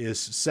here, is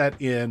set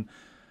in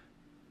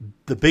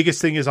the biggest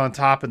thing is on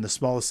top and the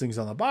smallest thing is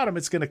on the bottom,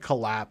 it's going to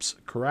collapse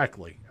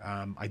correctly.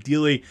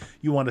 Ideally,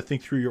 you want to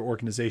think through your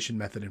organization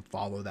method and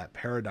follow that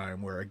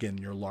paradigm where, again,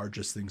 your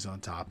largest thing's on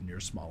top and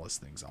your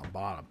smallest thing's on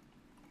bottom.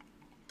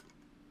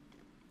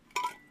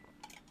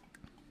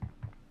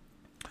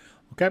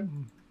 Okay.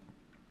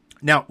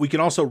 Now, we can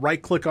also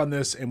right-click on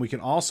this, and we can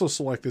also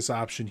select this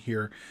option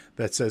here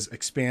that says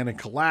expand and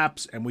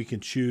collapse, and we can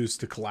choose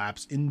to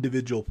collapse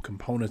individual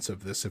components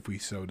of this if we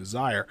so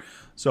desire.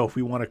 So if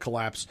we want to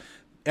collapse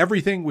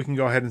everything, we can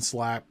go ahead and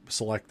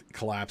select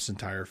collapse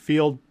entire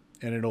field,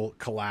 and it'll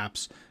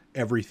collapse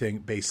everything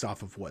based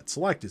off of what's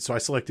selected. So I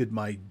selected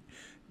my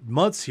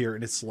months here,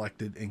 and it's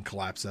selected and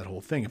collapsed that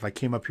whole thing. If I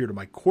came up here to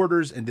my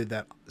quarters and did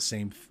that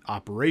same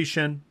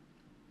operation,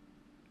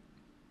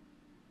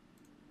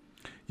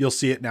 you'll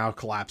see it now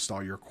collapsed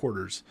all your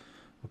quarters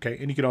Okay,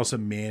 and you can also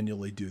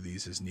manually do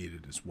these as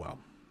needed as well.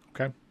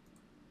 Okay.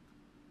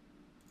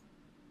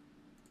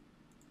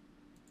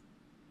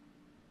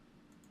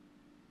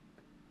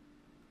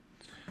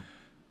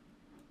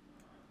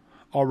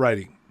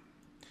 Alrighty.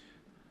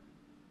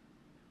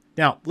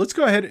 Now, let's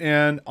go ahead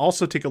and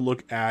also take a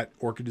look at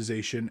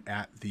organization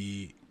at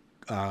the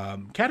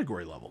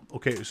category level.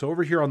 Okay, so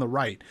over here on the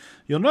right,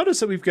 you'll notice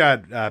that we've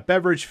got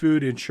beverage,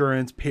 food,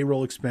 insurance,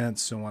 payroll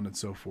expense, so on and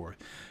so forth.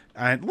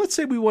 And let's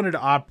say we wanted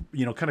to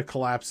kind of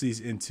collapse these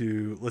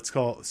into, let's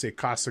call it, say,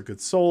 cost of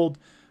goods sold.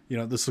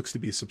 This looks to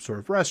be some sort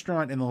of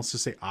restaurant, and then let's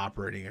just say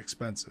operating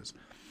expenses.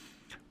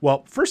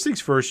 Well, first things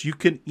first, you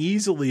can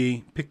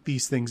easily pick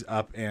these things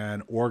up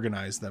and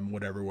organize them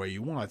whatever way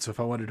you want. So if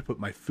I wanted to put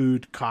my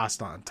food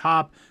cost on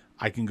top,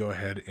 I can go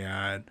ahead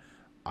and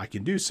I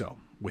can do so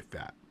with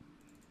that.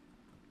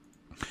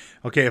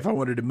 Okay, if I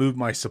wanted to move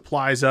my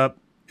supplies up,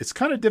 it's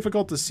kind of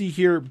difficult to see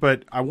here,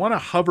 but I want to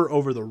hover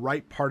over the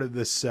right part of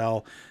this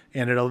cell,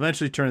 and it'll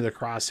eventually turn to the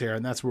crosshair,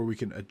 and that's where we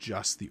can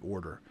adjust the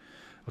order.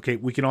 Okay,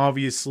 we can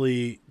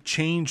obviously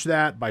change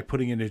that by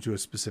putting it into a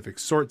specific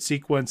sort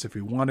sequence if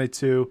we wanted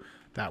to.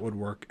 That would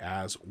work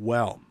as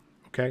well.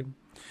 Okay,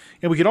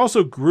 and we can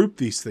also group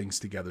these things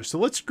together. So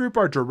let's group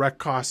our direct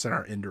costs and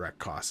our indirect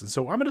costs. And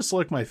so I'm going to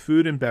select my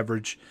food and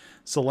beverage,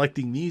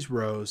 selecting these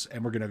rows,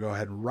 and we're going to go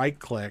ahead and right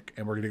click,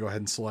 and we're going to go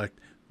ahead and select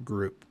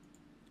group.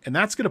 And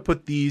that's going to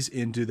put these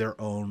into their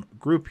own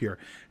group here.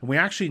 And we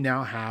actually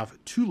now have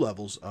two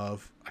levels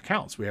of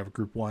accounts. We have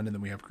group 1 and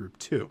then we have group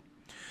 2.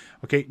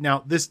 Okay,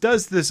 now this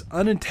does this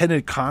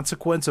unintended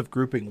consequence of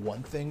grouping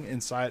one thing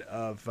inside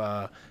of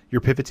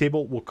your pivot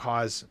table will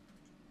cause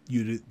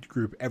you to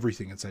group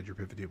everything inside your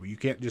pivot table. You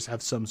can't just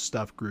have some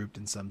stuff grouped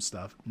and some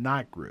stuff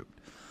not grouped.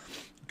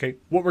 Okay,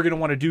 what we're going to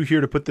want to do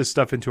here to put this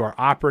stuff into our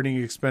operating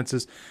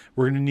expenses,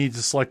 we're going to need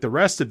to select the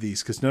rest of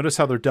these, because notice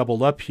how they're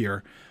doubled up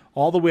here,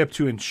 all the way up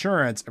to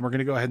insurance, and we're going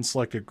to go ahead and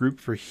select a group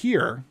for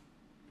here.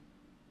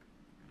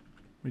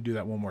 Let me do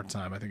that one more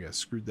time. I think I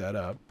screwed that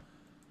up.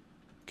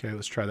 Okay,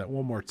 let's try that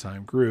one more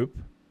time. Group.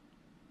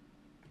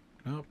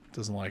 Nope,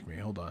 doesn't like me.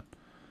 Hold on.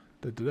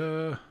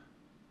 Da-da-da.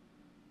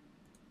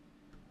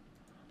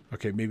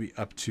 Okay, maybe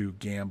up to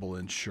gamble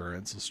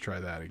insurance. Let's try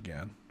that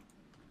again.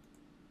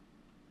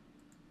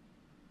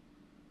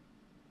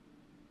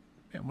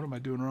 Man, what am I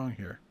doing wrong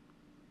here?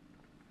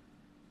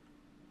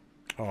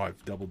 Oh,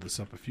 I've doubled this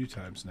up a few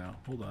times now.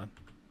 Hold on.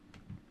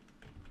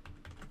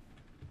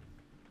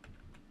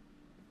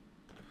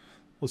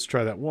 Let's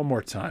try that one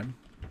more time.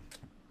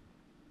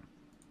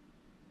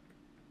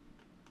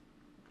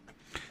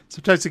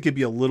 Sometimes it could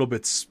be a little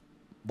bit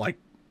like,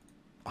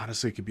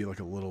 honestly, it could be like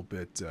a little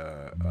bit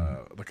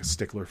like a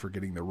stickler for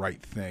getting the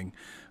right thing.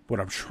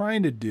 What I'm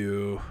trying to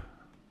do,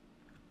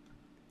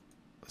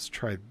 let's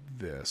try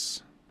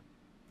this.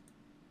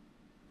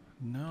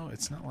 No,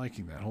 it's not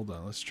liking that. Hold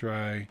on. Let's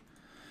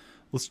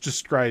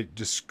just try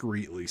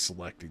discreetly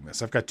selecting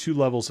this. I've got two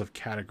levels of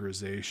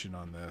categorization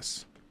on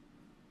this.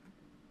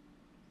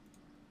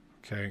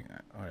 Okay.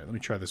 All right. Let me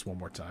try this one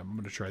more time. I'm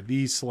going to try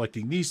these,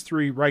 selecting these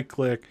three, right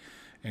click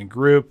and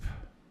group.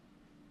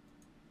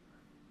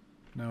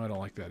 No, I don't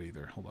like that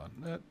either. Hold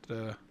on.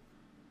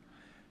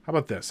 How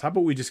about this? How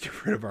about we just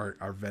get rid of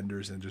our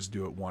vendors and just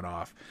do it one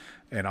off,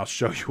 and I'll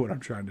show you what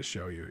I'm trying to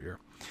show you here.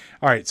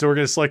 All right, so we're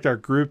going to select our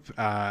group,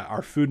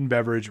 our food and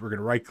beverage. We're going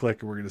to right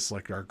click and we're going to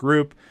select our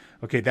group.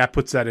 Okay, that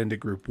puts that into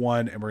group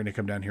 1, and we're going to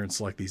come down here and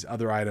select these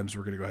other items.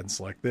 We're going to go ahead and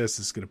select this.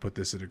 This is going to put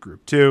this into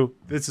group 2.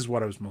 This is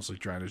what I was mostly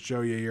trying to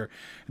show you here.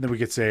 And then we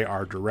could say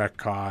our direct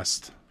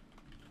cost.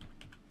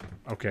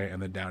 Okay,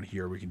 and then down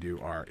here we can do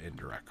our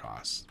indirect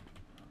costs.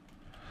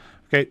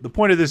 Okay, the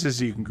point of this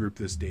is you can group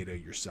this data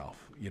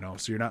yourself,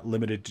 so you're not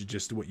limited to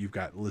just what you've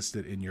got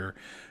listed in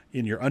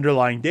your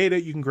underlying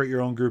data. You can create your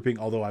own grouping,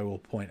 although I will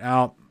point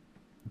out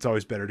it's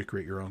always better to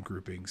create your own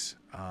groupings.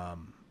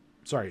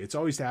 It's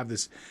always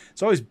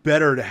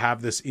better to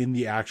have this in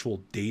the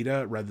actual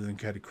data rather than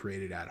kind of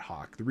create it ad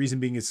hoc. The reason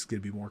being is it's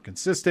going to be more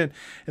consistent,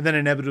 and then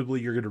inevitably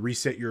you're going to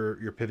reset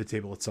your pivot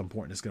table at some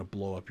point, and it's going to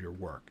blow up your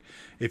work.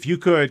 If you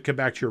could come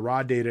back to your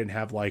raw data and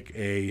have like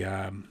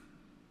a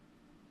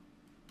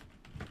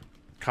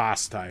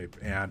cost type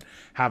and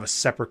have a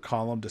separate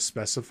column to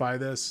specify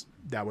this,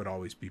 that would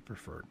always be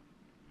preferred.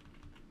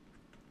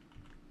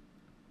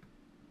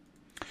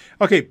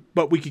 Okay,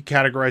 but we could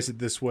categorize it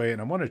this way,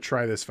 and I want to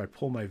try this if I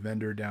pull my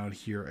vendor down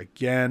here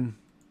again.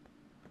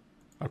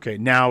 Okay,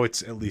 now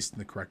it's at least in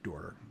the correct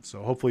order.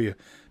 So hopefully you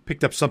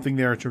picked up something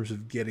there in terms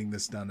of getting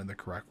this done in the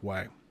correct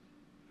way.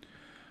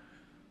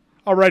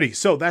 Alrighty,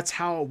 so that's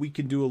how we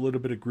can do a little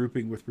bit of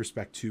grouping with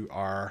respect to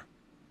our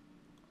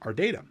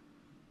data.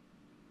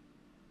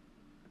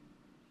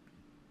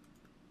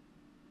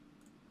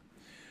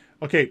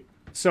 Okay,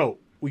 so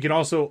we can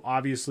also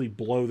obviously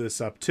blow this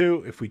up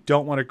too. If we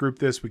don't want to group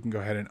this, we can go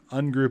ahead and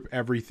ungroup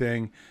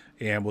everything,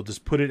 and we'll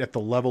just put it at the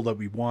level that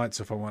we want.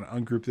 So if I want to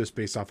ungroup this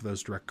based off of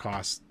those direct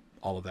costs,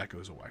 all of that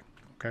goes away.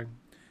 Okay,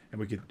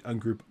 and we could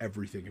ungroup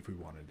everything if we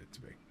wanted it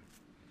to be.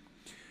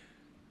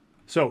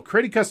 So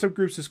creating custom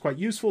groups is quite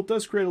useful. It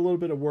does create a little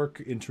bit of work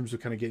in terms of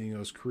kind of getting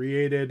those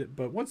created,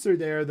 but once they're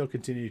there, they'll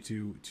continue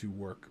to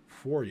work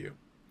for you.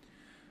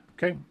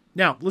 Okay,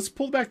 now let's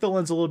pull back the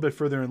lens a little bit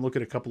further and look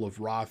at a couple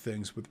of raw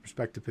things with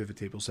respect to pivot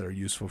tables that are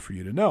useful for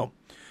you to know.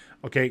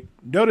 Okay,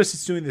 notice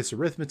it's doing this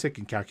arithmetic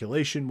and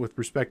calculation with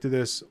respect to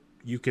this.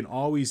 You can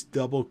always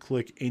double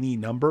click any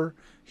number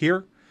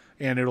here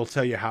and it'll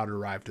tell you how to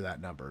arrive to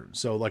that number.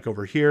 So like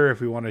over here,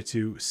 if we wanted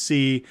to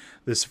see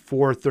this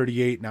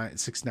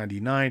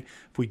 438,699,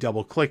 if we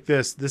double click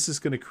this, this is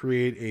going to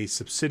create a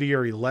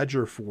subsidiary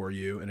ledger for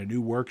you in a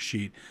new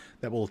worksheet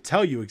that will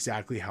tell you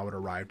exactly how it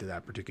arrived to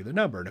that particular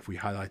number. And if we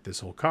highlight this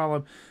whole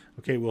column,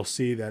 okay, we'll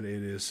see that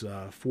it is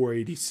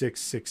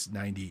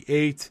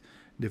 486,698.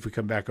 And if we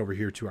come back over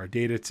here to our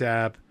data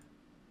tab,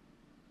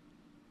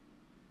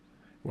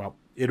 well,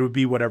 it would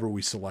be whatever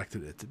we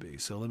selected it to be.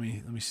 So let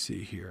me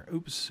see here.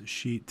 Oops,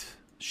 sheet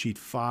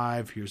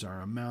 5. Here's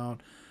our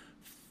amount.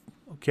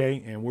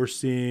 Okay, and we're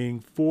seeing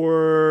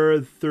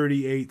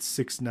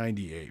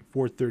 438,698.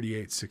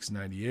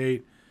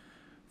 438,698.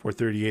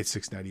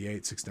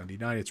 438,698,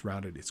 699. It's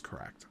rounded. It's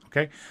correct.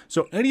 Okay,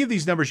 so any of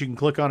these numbers you can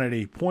click on at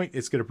any point.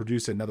 It's going to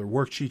produce another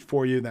worksheet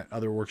for you. That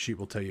other worksheet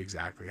will tell you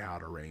exactly how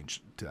to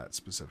arrange to that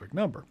specific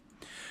number.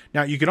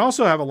 Now, you can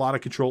also have a lot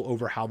of control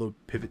over how the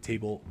pivot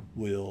table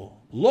will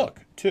look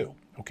too,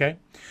 okay?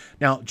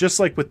 Now, just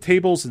like with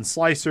tables and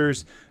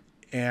slicers,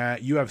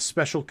 you have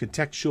special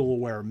contextual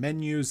aware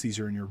menus. These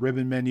are in your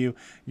ribbon menu.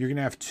 You're going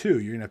to have two.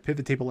 You're going to have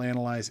pivot table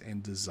analyze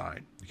and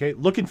design, okay?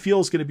 Look and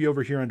feel is going to be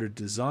over here under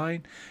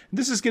design. And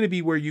this is going to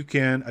be where you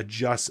can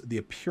adjust the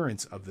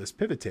appearance of this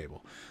pivot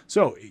table.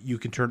 So you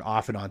can turn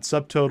off and on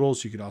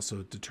subtotals. You can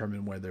also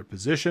determine where they're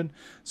positioned.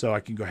 So I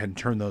can go ahead and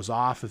turn those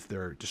off if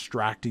they're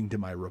distracting to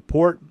my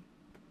report.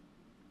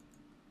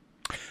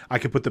 I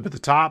can put them at the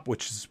top,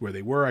 which is where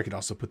they were. I could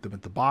also put them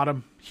at the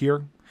bottom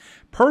here.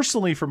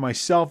 Personally, for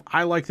myself,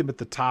 I like them at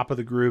the top of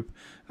the group.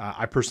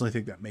 I personally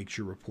think that makes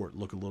your report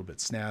look a little bit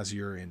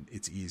snazzier and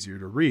it's easier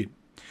to read.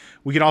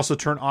 We can also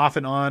turn off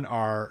and on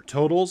our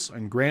totals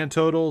and grand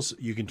totals.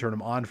 You can turn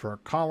them on for our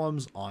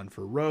columns, on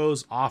for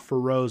rows, off for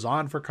rows,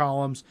 on for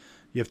columns.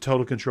 You have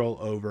total control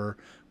over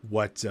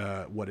what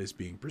is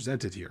being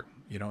presented here.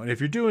 You know, and if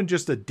you're doing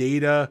just a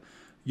data,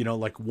 you know,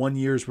 like 1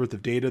 year's worth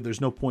of data, there's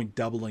no point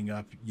doubling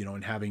up, you know,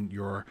 and having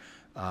your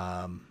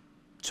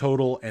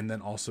total and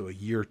then also a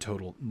year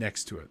total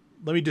next to it.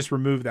 Let me just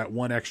remove that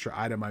one extra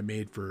item I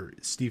made for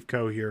Steve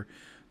Co here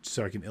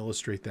so I can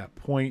illustrate that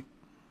point.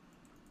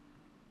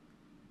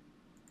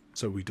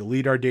 So we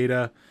delete our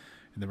data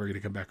and then we're going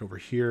to come back over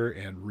here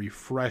and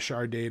refresh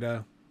our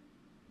data.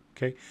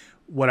 Okay.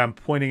 What I'm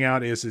pointing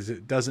out is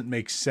it doesn't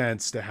make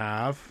sense to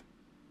have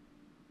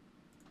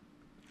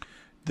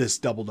this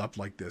doubled up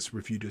like this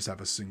if you just have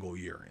a single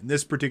year. In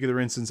this particular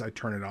instance, I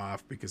turn it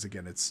off because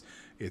again, it's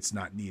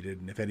not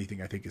needed. And if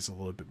anything, I think it's a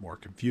little bit more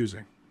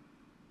confusing.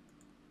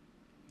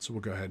 So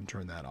we'll go ahead and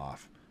turn that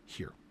off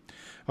here.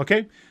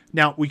 Okay.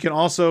 Now we can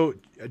also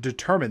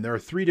determine there are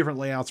 3 different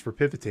layouts for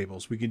pivot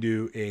tables. We can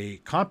do a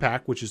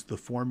compact, which is the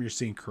form you're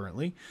seeing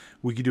currently.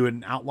 We can do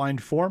an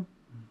outlined form.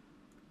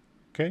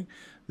 Okay.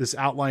 This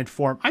outlined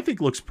form, I think,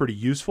 looks pretty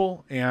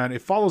useful, and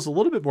it follows a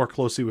little bit more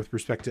closely with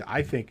respect to,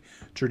 I think,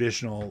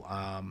 traditional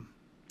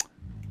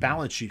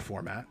balance sheet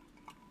format.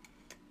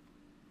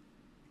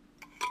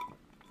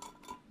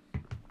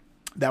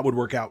 That would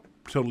work out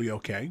totally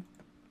okay.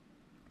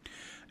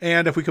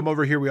 And if we come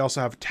over here, we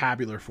also have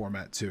tabular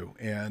format too.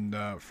 And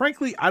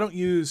frankly, I don't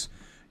use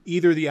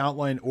either the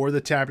outline or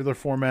the tabular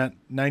format.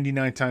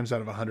 99 times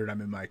out of 100,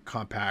 I'm in my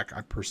compact.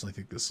 I personally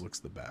think this looks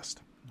the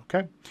best.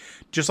 Okay.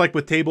 Just like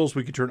with tables,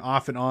 we can turn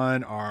off and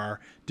on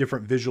our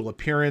different visual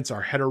appearance,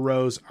 our header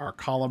rows, our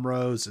column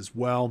rows as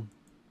well.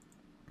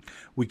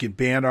 We can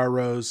band our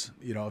rows,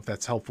 you know, if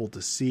that's helpful to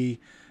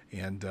see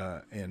and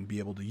be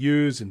able to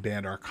use, and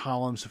band our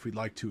columns if we'd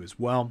like to as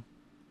well.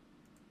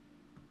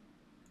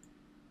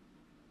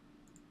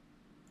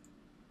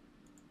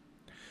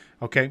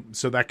 Okay,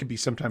 so that can be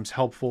sometimes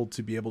helpful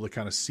to be able to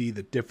kind of see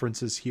the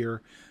differences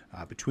here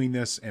between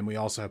this. And we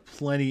also have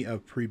plenty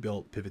of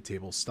pre-built pivot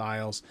table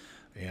styles,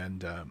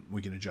 and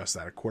we can adjust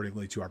that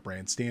accordingly to our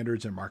brand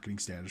standards and marketing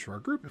standards for our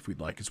group if we'd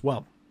like as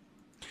well.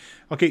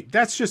 Okay,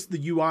 that's just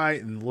the UI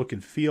and the look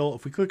and feel.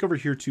 If we click over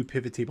here to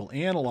Pivot Table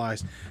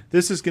Analyze,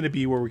 this is going to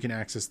be where we can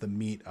access the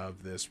meat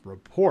of this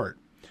report.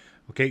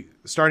 Okay,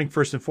 starting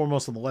first and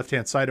foremost on the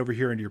left-hand side over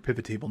here under your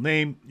pivot table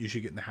name, you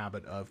should get in the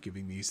habit of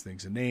giving these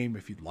things a name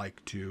if you'd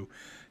like to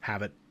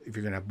have it. If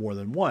you're going to have more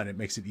than one, it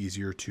makes it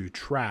easier to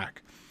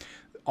track.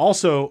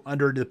 Also,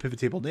 under the pivot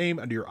table name,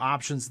 under your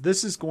options,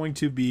 this is going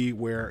to be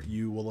where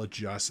you will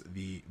adjust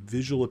the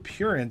visual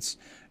appearance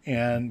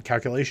and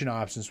calculation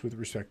options with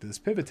respect to this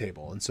pivot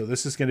table. And so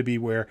this is going to be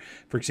where,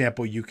 for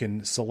example, you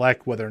can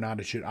select whether or not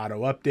it should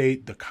auto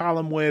update the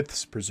column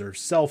widths, preserve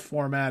cell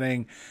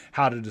formatting,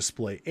 how to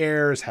display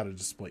errors, how to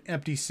display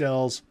empty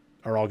cells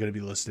are all going to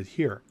be listed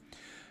here.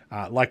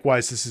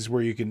 Likewise, this is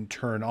where you can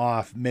turn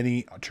on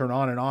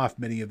and off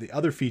many of the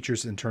other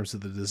features in terms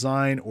of the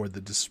design or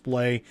the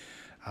display.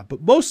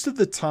 But most of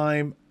the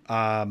time,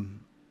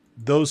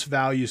 those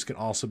values can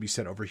also be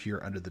set over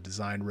here under the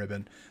design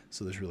ribbon.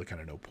 So there's really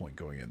kind of no point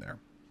going in there.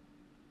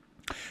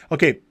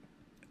 Okay.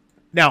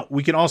 Now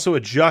we can also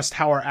adjust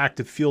how our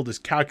active field is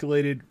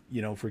calculated.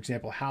 For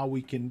example, how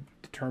we can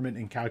determine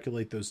and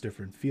calculate those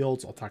different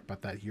fields. I'll talk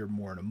about that here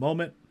more in a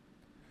moment.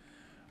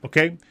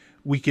 Okay.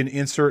 We can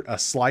insert a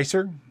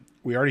slicer.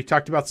 We already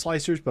talked about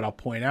slicers, but I'll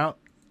point out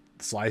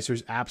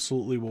slicers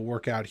absolutely will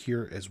work out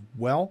here as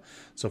well.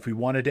 So if we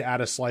wanted to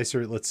add a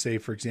slicer, let's say,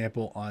 for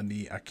example, on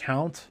the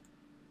account,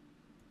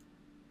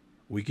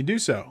 we can do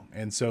so.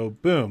 And so,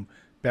 boom,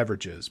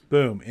 beverages,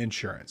 boom,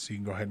 insurance. You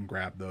can go ahead and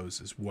grab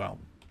those as well.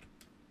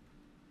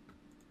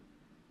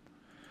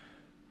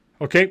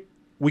 Okay,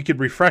 we could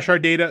refresh our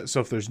data.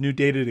 So if there's new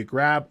data to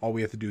grab, all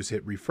we have to do is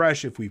hit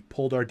refresh. If we've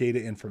pulled our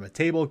data in from a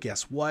table,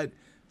 guess what?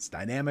 It's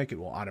dynamic. It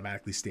will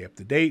automatically stay up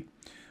to date.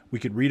 We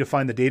could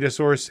redefine the data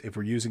source. If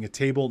we're using a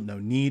table, no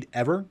need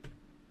ever.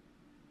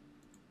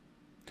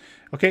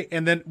 Okay,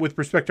 and then with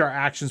respect to our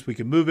actions, we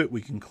can move it,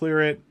 we can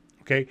clear it.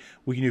 Okay,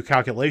 we can do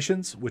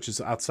calculations, which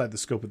is outside the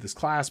scope of this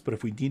class. But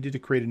if we needed to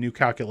create a new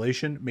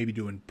calculation, maybe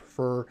to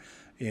infer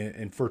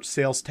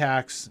sales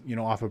tax,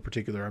 off a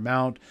particular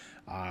amount,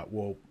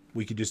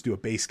 we could just do a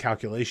base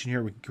calculation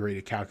here. We can create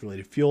a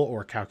calculated field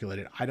or a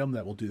calculated item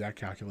that will do that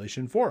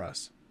calculation for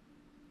us.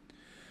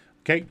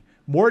 Okay.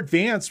 More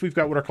advanced, we've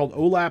got what are called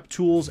OLAP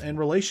tools and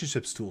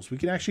relationships tools. We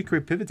can actually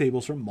create pivot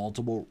tables from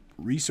multiple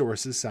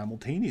resources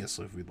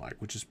simultaneously if we'd like,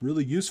 which is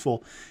really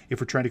useful if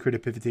we're trying to create a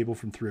pivot table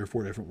from 3 or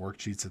 4 different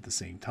worksheets at the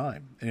same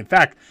time. And in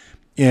fact,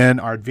 in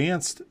our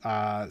advanced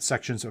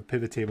sections of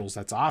pivot tables,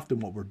 that's often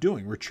what we're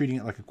doing. We're treating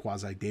it like a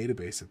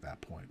quasi-database at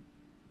that point.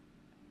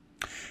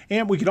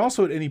 And we could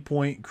also at any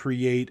point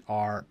create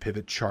our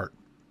pivot chart.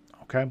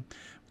 Okay.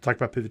 We'll talk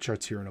about pivot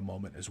charts here in a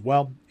moment as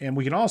well. And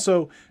we can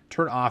also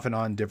turn off and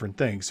on different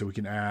things. So we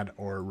can add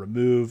or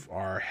remove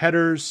our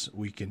headers.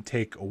 We can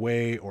take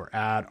away or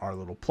add our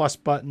little plus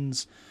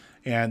buttons.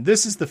 And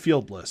this is the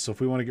field list. So if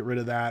we want to get rid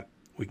of that,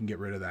 we can get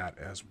rid of that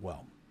as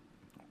well.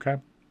 Okay.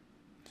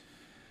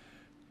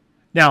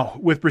 Now,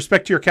 with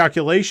respect to your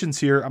calculations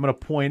here, I'm going to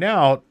point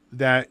out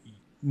that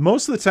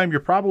most of the time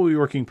you're probably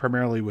working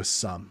primarily with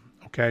sum.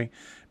 Okay.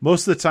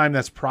 Most of the time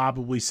that's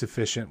probably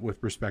sufficient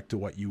with respect to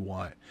what you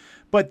want.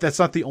 But that's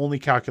not the only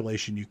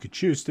calculation you could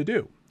choose to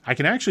do. I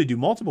can actually do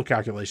multiple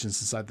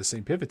calculations inside the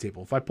same pivot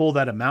table. If I pull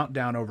that amount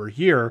down over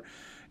here,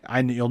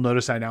 you'll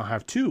notice I now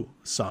have 2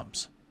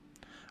 sums.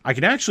 I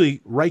can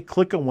actually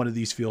right-click on one of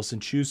these fields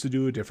and choose to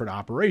do a different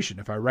operation.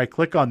 If I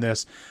right-click on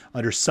this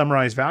under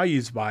Summarize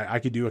Values By, I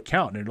could do a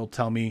count, and it'll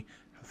tell me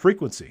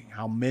frequency,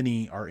 how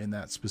many are in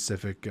that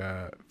specific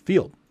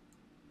field.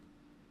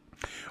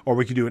 Or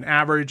we could do an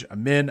average, a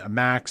min, a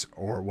max,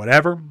 or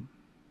whatever.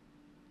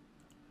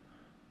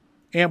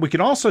 And we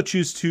can also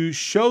choose to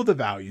show the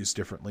values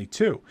differently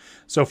too.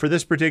 So for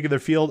this particular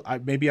field,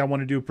 maybe I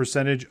want to do a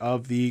percentage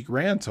of the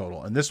grand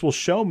total. And this will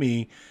show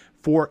me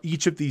for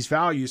each of these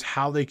values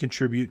how they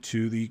contribute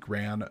to the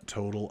grand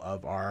total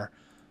of our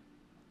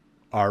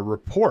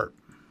report.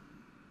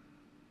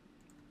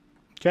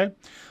 Okay,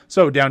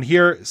 so down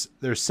here,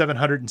 there's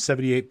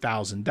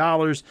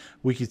 $778,000.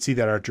 We can see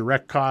that our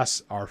direct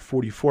costs are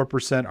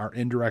 44%, our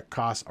indirect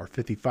costs are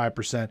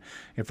 55%,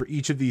 and for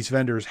each of these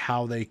vendors,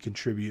 how they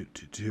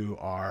contribute to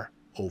our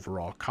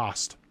overall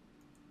cost.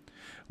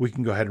 We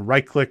can go ahead and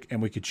right-click,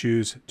 and we could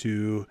choose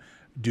to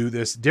do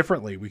this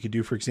differently. We could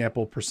do, for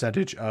example,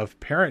 percentage of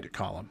parent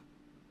column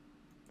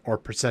or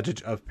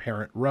percentage of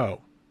parent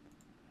row.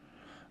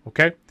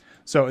 Okay.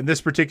 So in this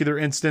particular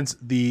instance,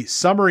 the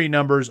summary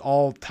numbers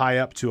all tie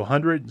up to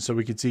 100. So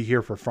we can see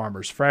here for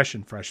Farmers Fresh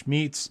and Fresh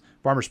Meats,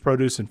 Farmers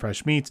Produce and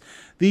Fresh Meats,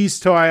 these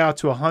tie out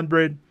to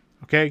 100.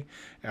 Okay,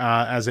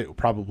 as it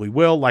probably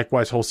will.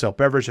 Likewise, Wholesale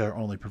Beverage, our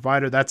only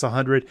provider, that's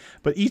 100.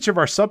 But each of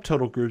our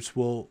subtotal groups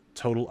will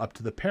total up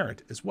to the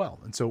parent as well.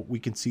 And so we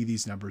can see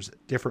these numbers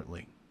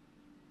differently.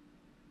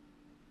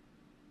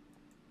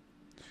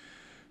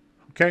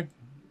 Okay.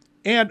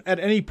 And at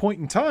any point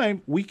in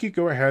time, we could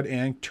go ahead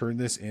and turn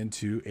this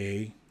into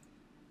a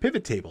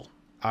pivot table.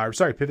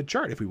 Pivot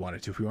chart if we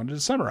wanted to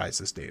summarize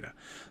this data.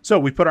 So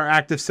we put our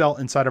active cell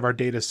inside of our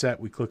data set.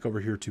 We click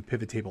over here to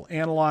Pivot Table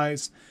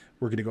Analyze.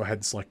 We're going to go ahead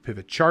and select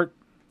Pivot Chart.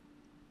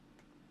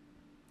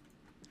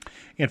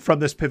 And from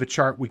this pivot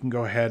chart, we can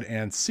go ahead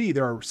and see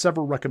there are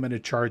several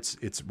recommended charts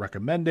it's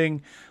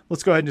recommending.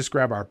 Let's go ahead and just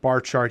grab our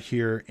bar chart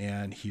here.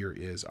 And here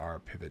is our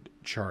pivot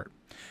chart.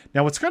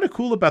 Now, what's kind of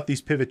cool about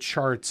these pivot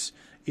charts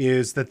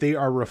is that they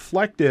are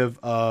reflective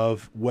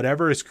of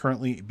whatever is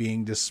currently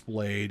being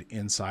displayed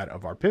inside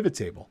of our pivot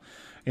table.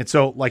 And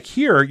so like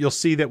here, you'll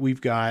see that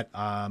we've got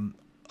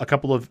a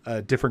couple of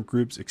different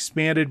groups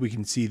expanded. We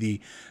can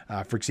see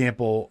for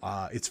example,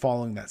 it's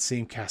following that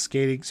same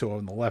cascading. So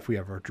on the left, we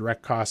have our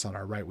direct costs. On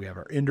our right, we have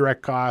our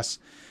indirect costs.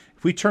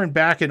 If we turn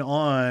back and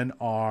on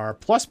our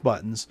plus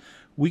buttons,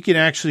 we can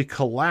actually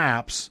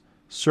collapse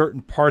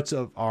certain parts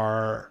of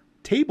our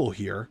table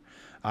here,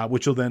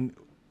 which will then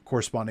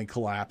corresponding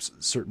collapse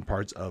certain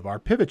parts of our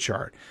pivot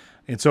chart.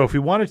 And so if we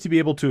wanted to be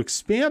able to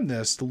expand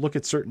this to look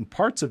at certain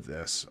parts of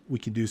this, we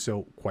can do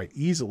so quite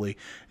easily.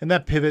 And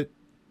that pivot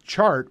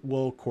chart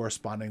will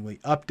correspondingly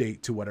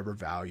update to whatever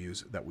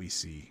values that we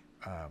see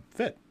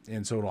fit.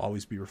 And so it'll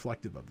always be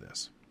reflective of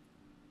this.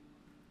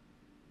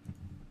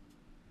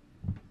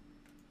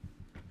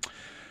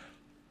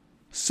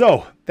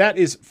 So that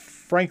is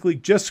frankly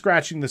just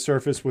scratching the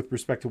surface with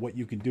respect to what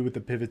you can do with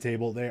the pivot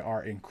table. They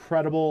are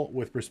incredible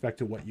with respect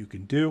to what you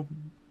can do.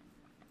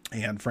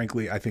 And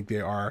frankly, I think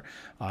they are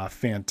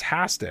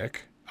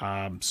fantastic.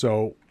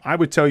 So I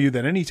would tell you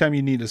that anytime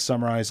you need to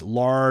summarize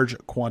large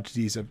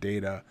quantities of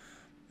data,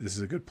 this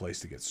is a good place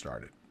to get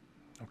started.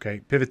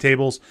 Okay, pivot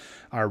tables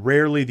are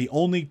rarely the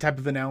only type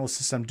of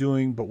analysis I'm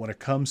doing, but when it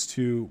comes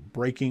to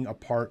breaking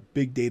apart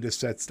big data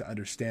sets to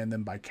understand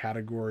them by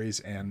categories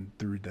and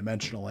through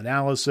dimensional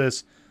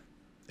analysis,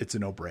 it's a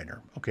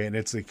no-brainer. Okay, and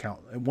it's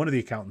one of the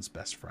accountant's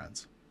best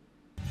friends.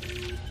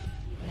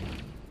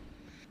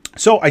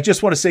 So I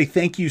just want to say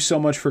thank you so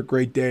much for a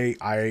great day.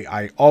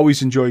 I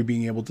always enjoy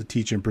being able to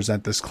teach and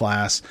present this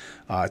class.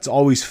 It's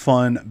always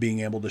fun being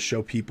able to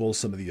show people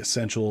some of the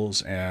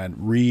essentials and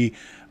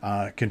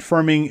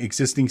confirming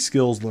existing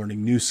skills,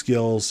 learning new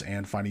skills,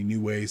 and finding new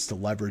ways to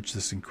leverage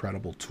this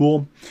incredible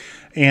tool.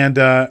 And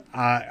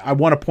I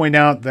want to point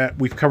out that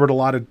we've covered a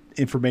lot of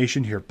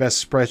information here.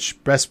 Best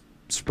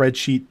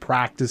spreadsheet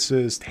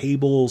practices,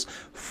 tables,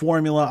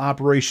 formula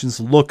operations,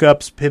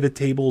 lookups, pivot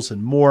tables,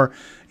 and more.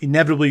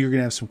 Inevitably, you're going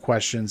to have some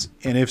questions.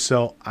 And if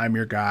so, I'm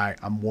your guy.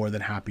 I'm more than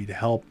happy to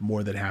help,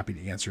 more than happy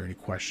to answer any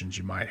questions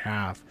you might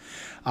have.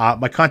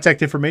 My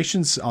contact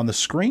information's on the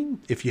screen.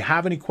 If you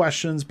have any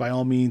questions, by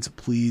all means,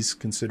 please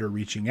consider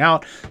reaching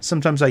out.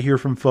 Sometimes I hear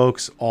from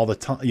folks all the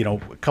time,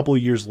 a couple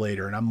of years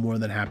later, and I'm more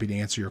than happy to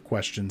answer your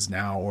questions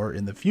now or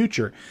in the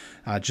future.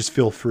 Just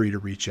feel free to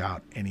reach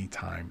out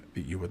anytime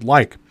that you would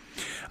like.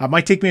 It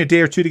might take me a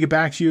day or two to get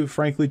back to you,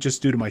 frankly,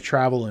 just due to my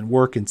travel and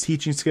work and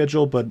teaching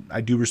schedule, but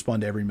I do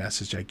respond to every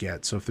message I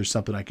get. So if there's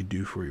something I can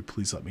do for you,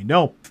 please let me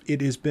know.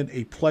 It has been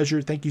a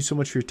pleasure. Thank you so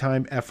much for your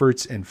time,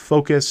 efforts, and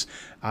focus.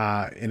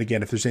 And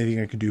again, if there's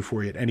anything I can do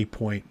for you at any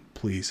point,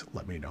 please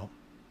let me know.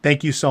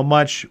 Thank you so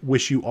much.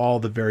 Wish you all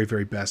the very,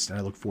 very best, and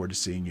I look forward to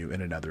seeing you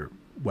in another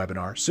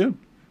webinar soon.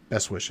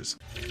 Best wishes.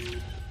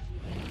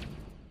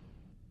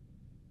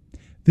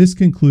 This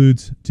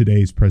concludes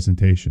today's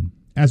presentation.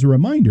 As a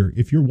reminder,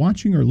 if you're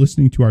watching or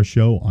listening to our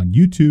show on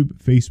YouTube,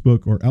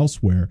 Facebook, or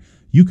elsewhere,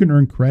 you can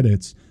earn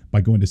credits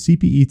by going to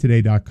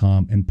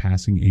cpetoday.com and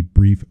passing a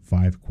brief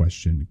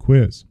 5-question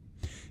quiz.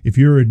 If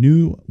you're a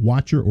new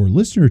watcher or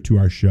listener to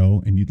our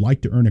show and you'd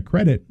like to earn a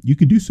credit, you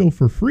can do so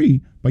for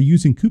free by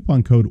using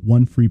coupon code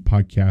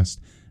OneFreePodcast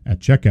at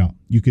checkout.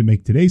 You can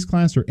make today's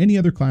class or any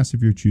other class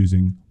of your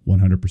choosing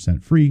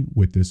 100% free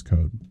with this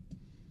code.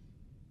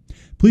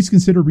 Please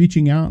consider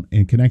reaching out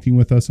and connecting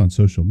with us on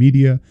social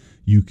media.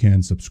 You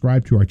can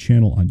subscribe to our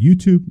channel on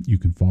YouTube. You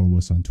can follow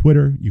us on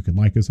Twitter. You can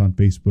like us on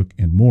Facebook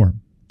and more.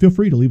 Feel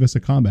free to leave us a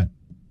comment.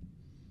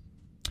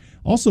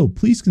 Also,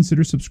 please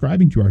consider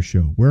subscribing to our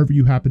show wherever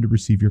you happen to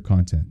receive your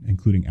content,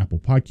 including Apple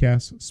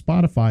Podcasts,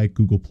 Spotify,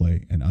 Google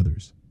Play, and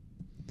others.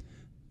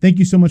 Thank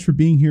you so much for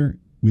being here.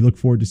 We look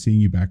forward to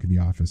seeing you back in the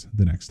office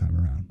the next time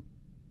around.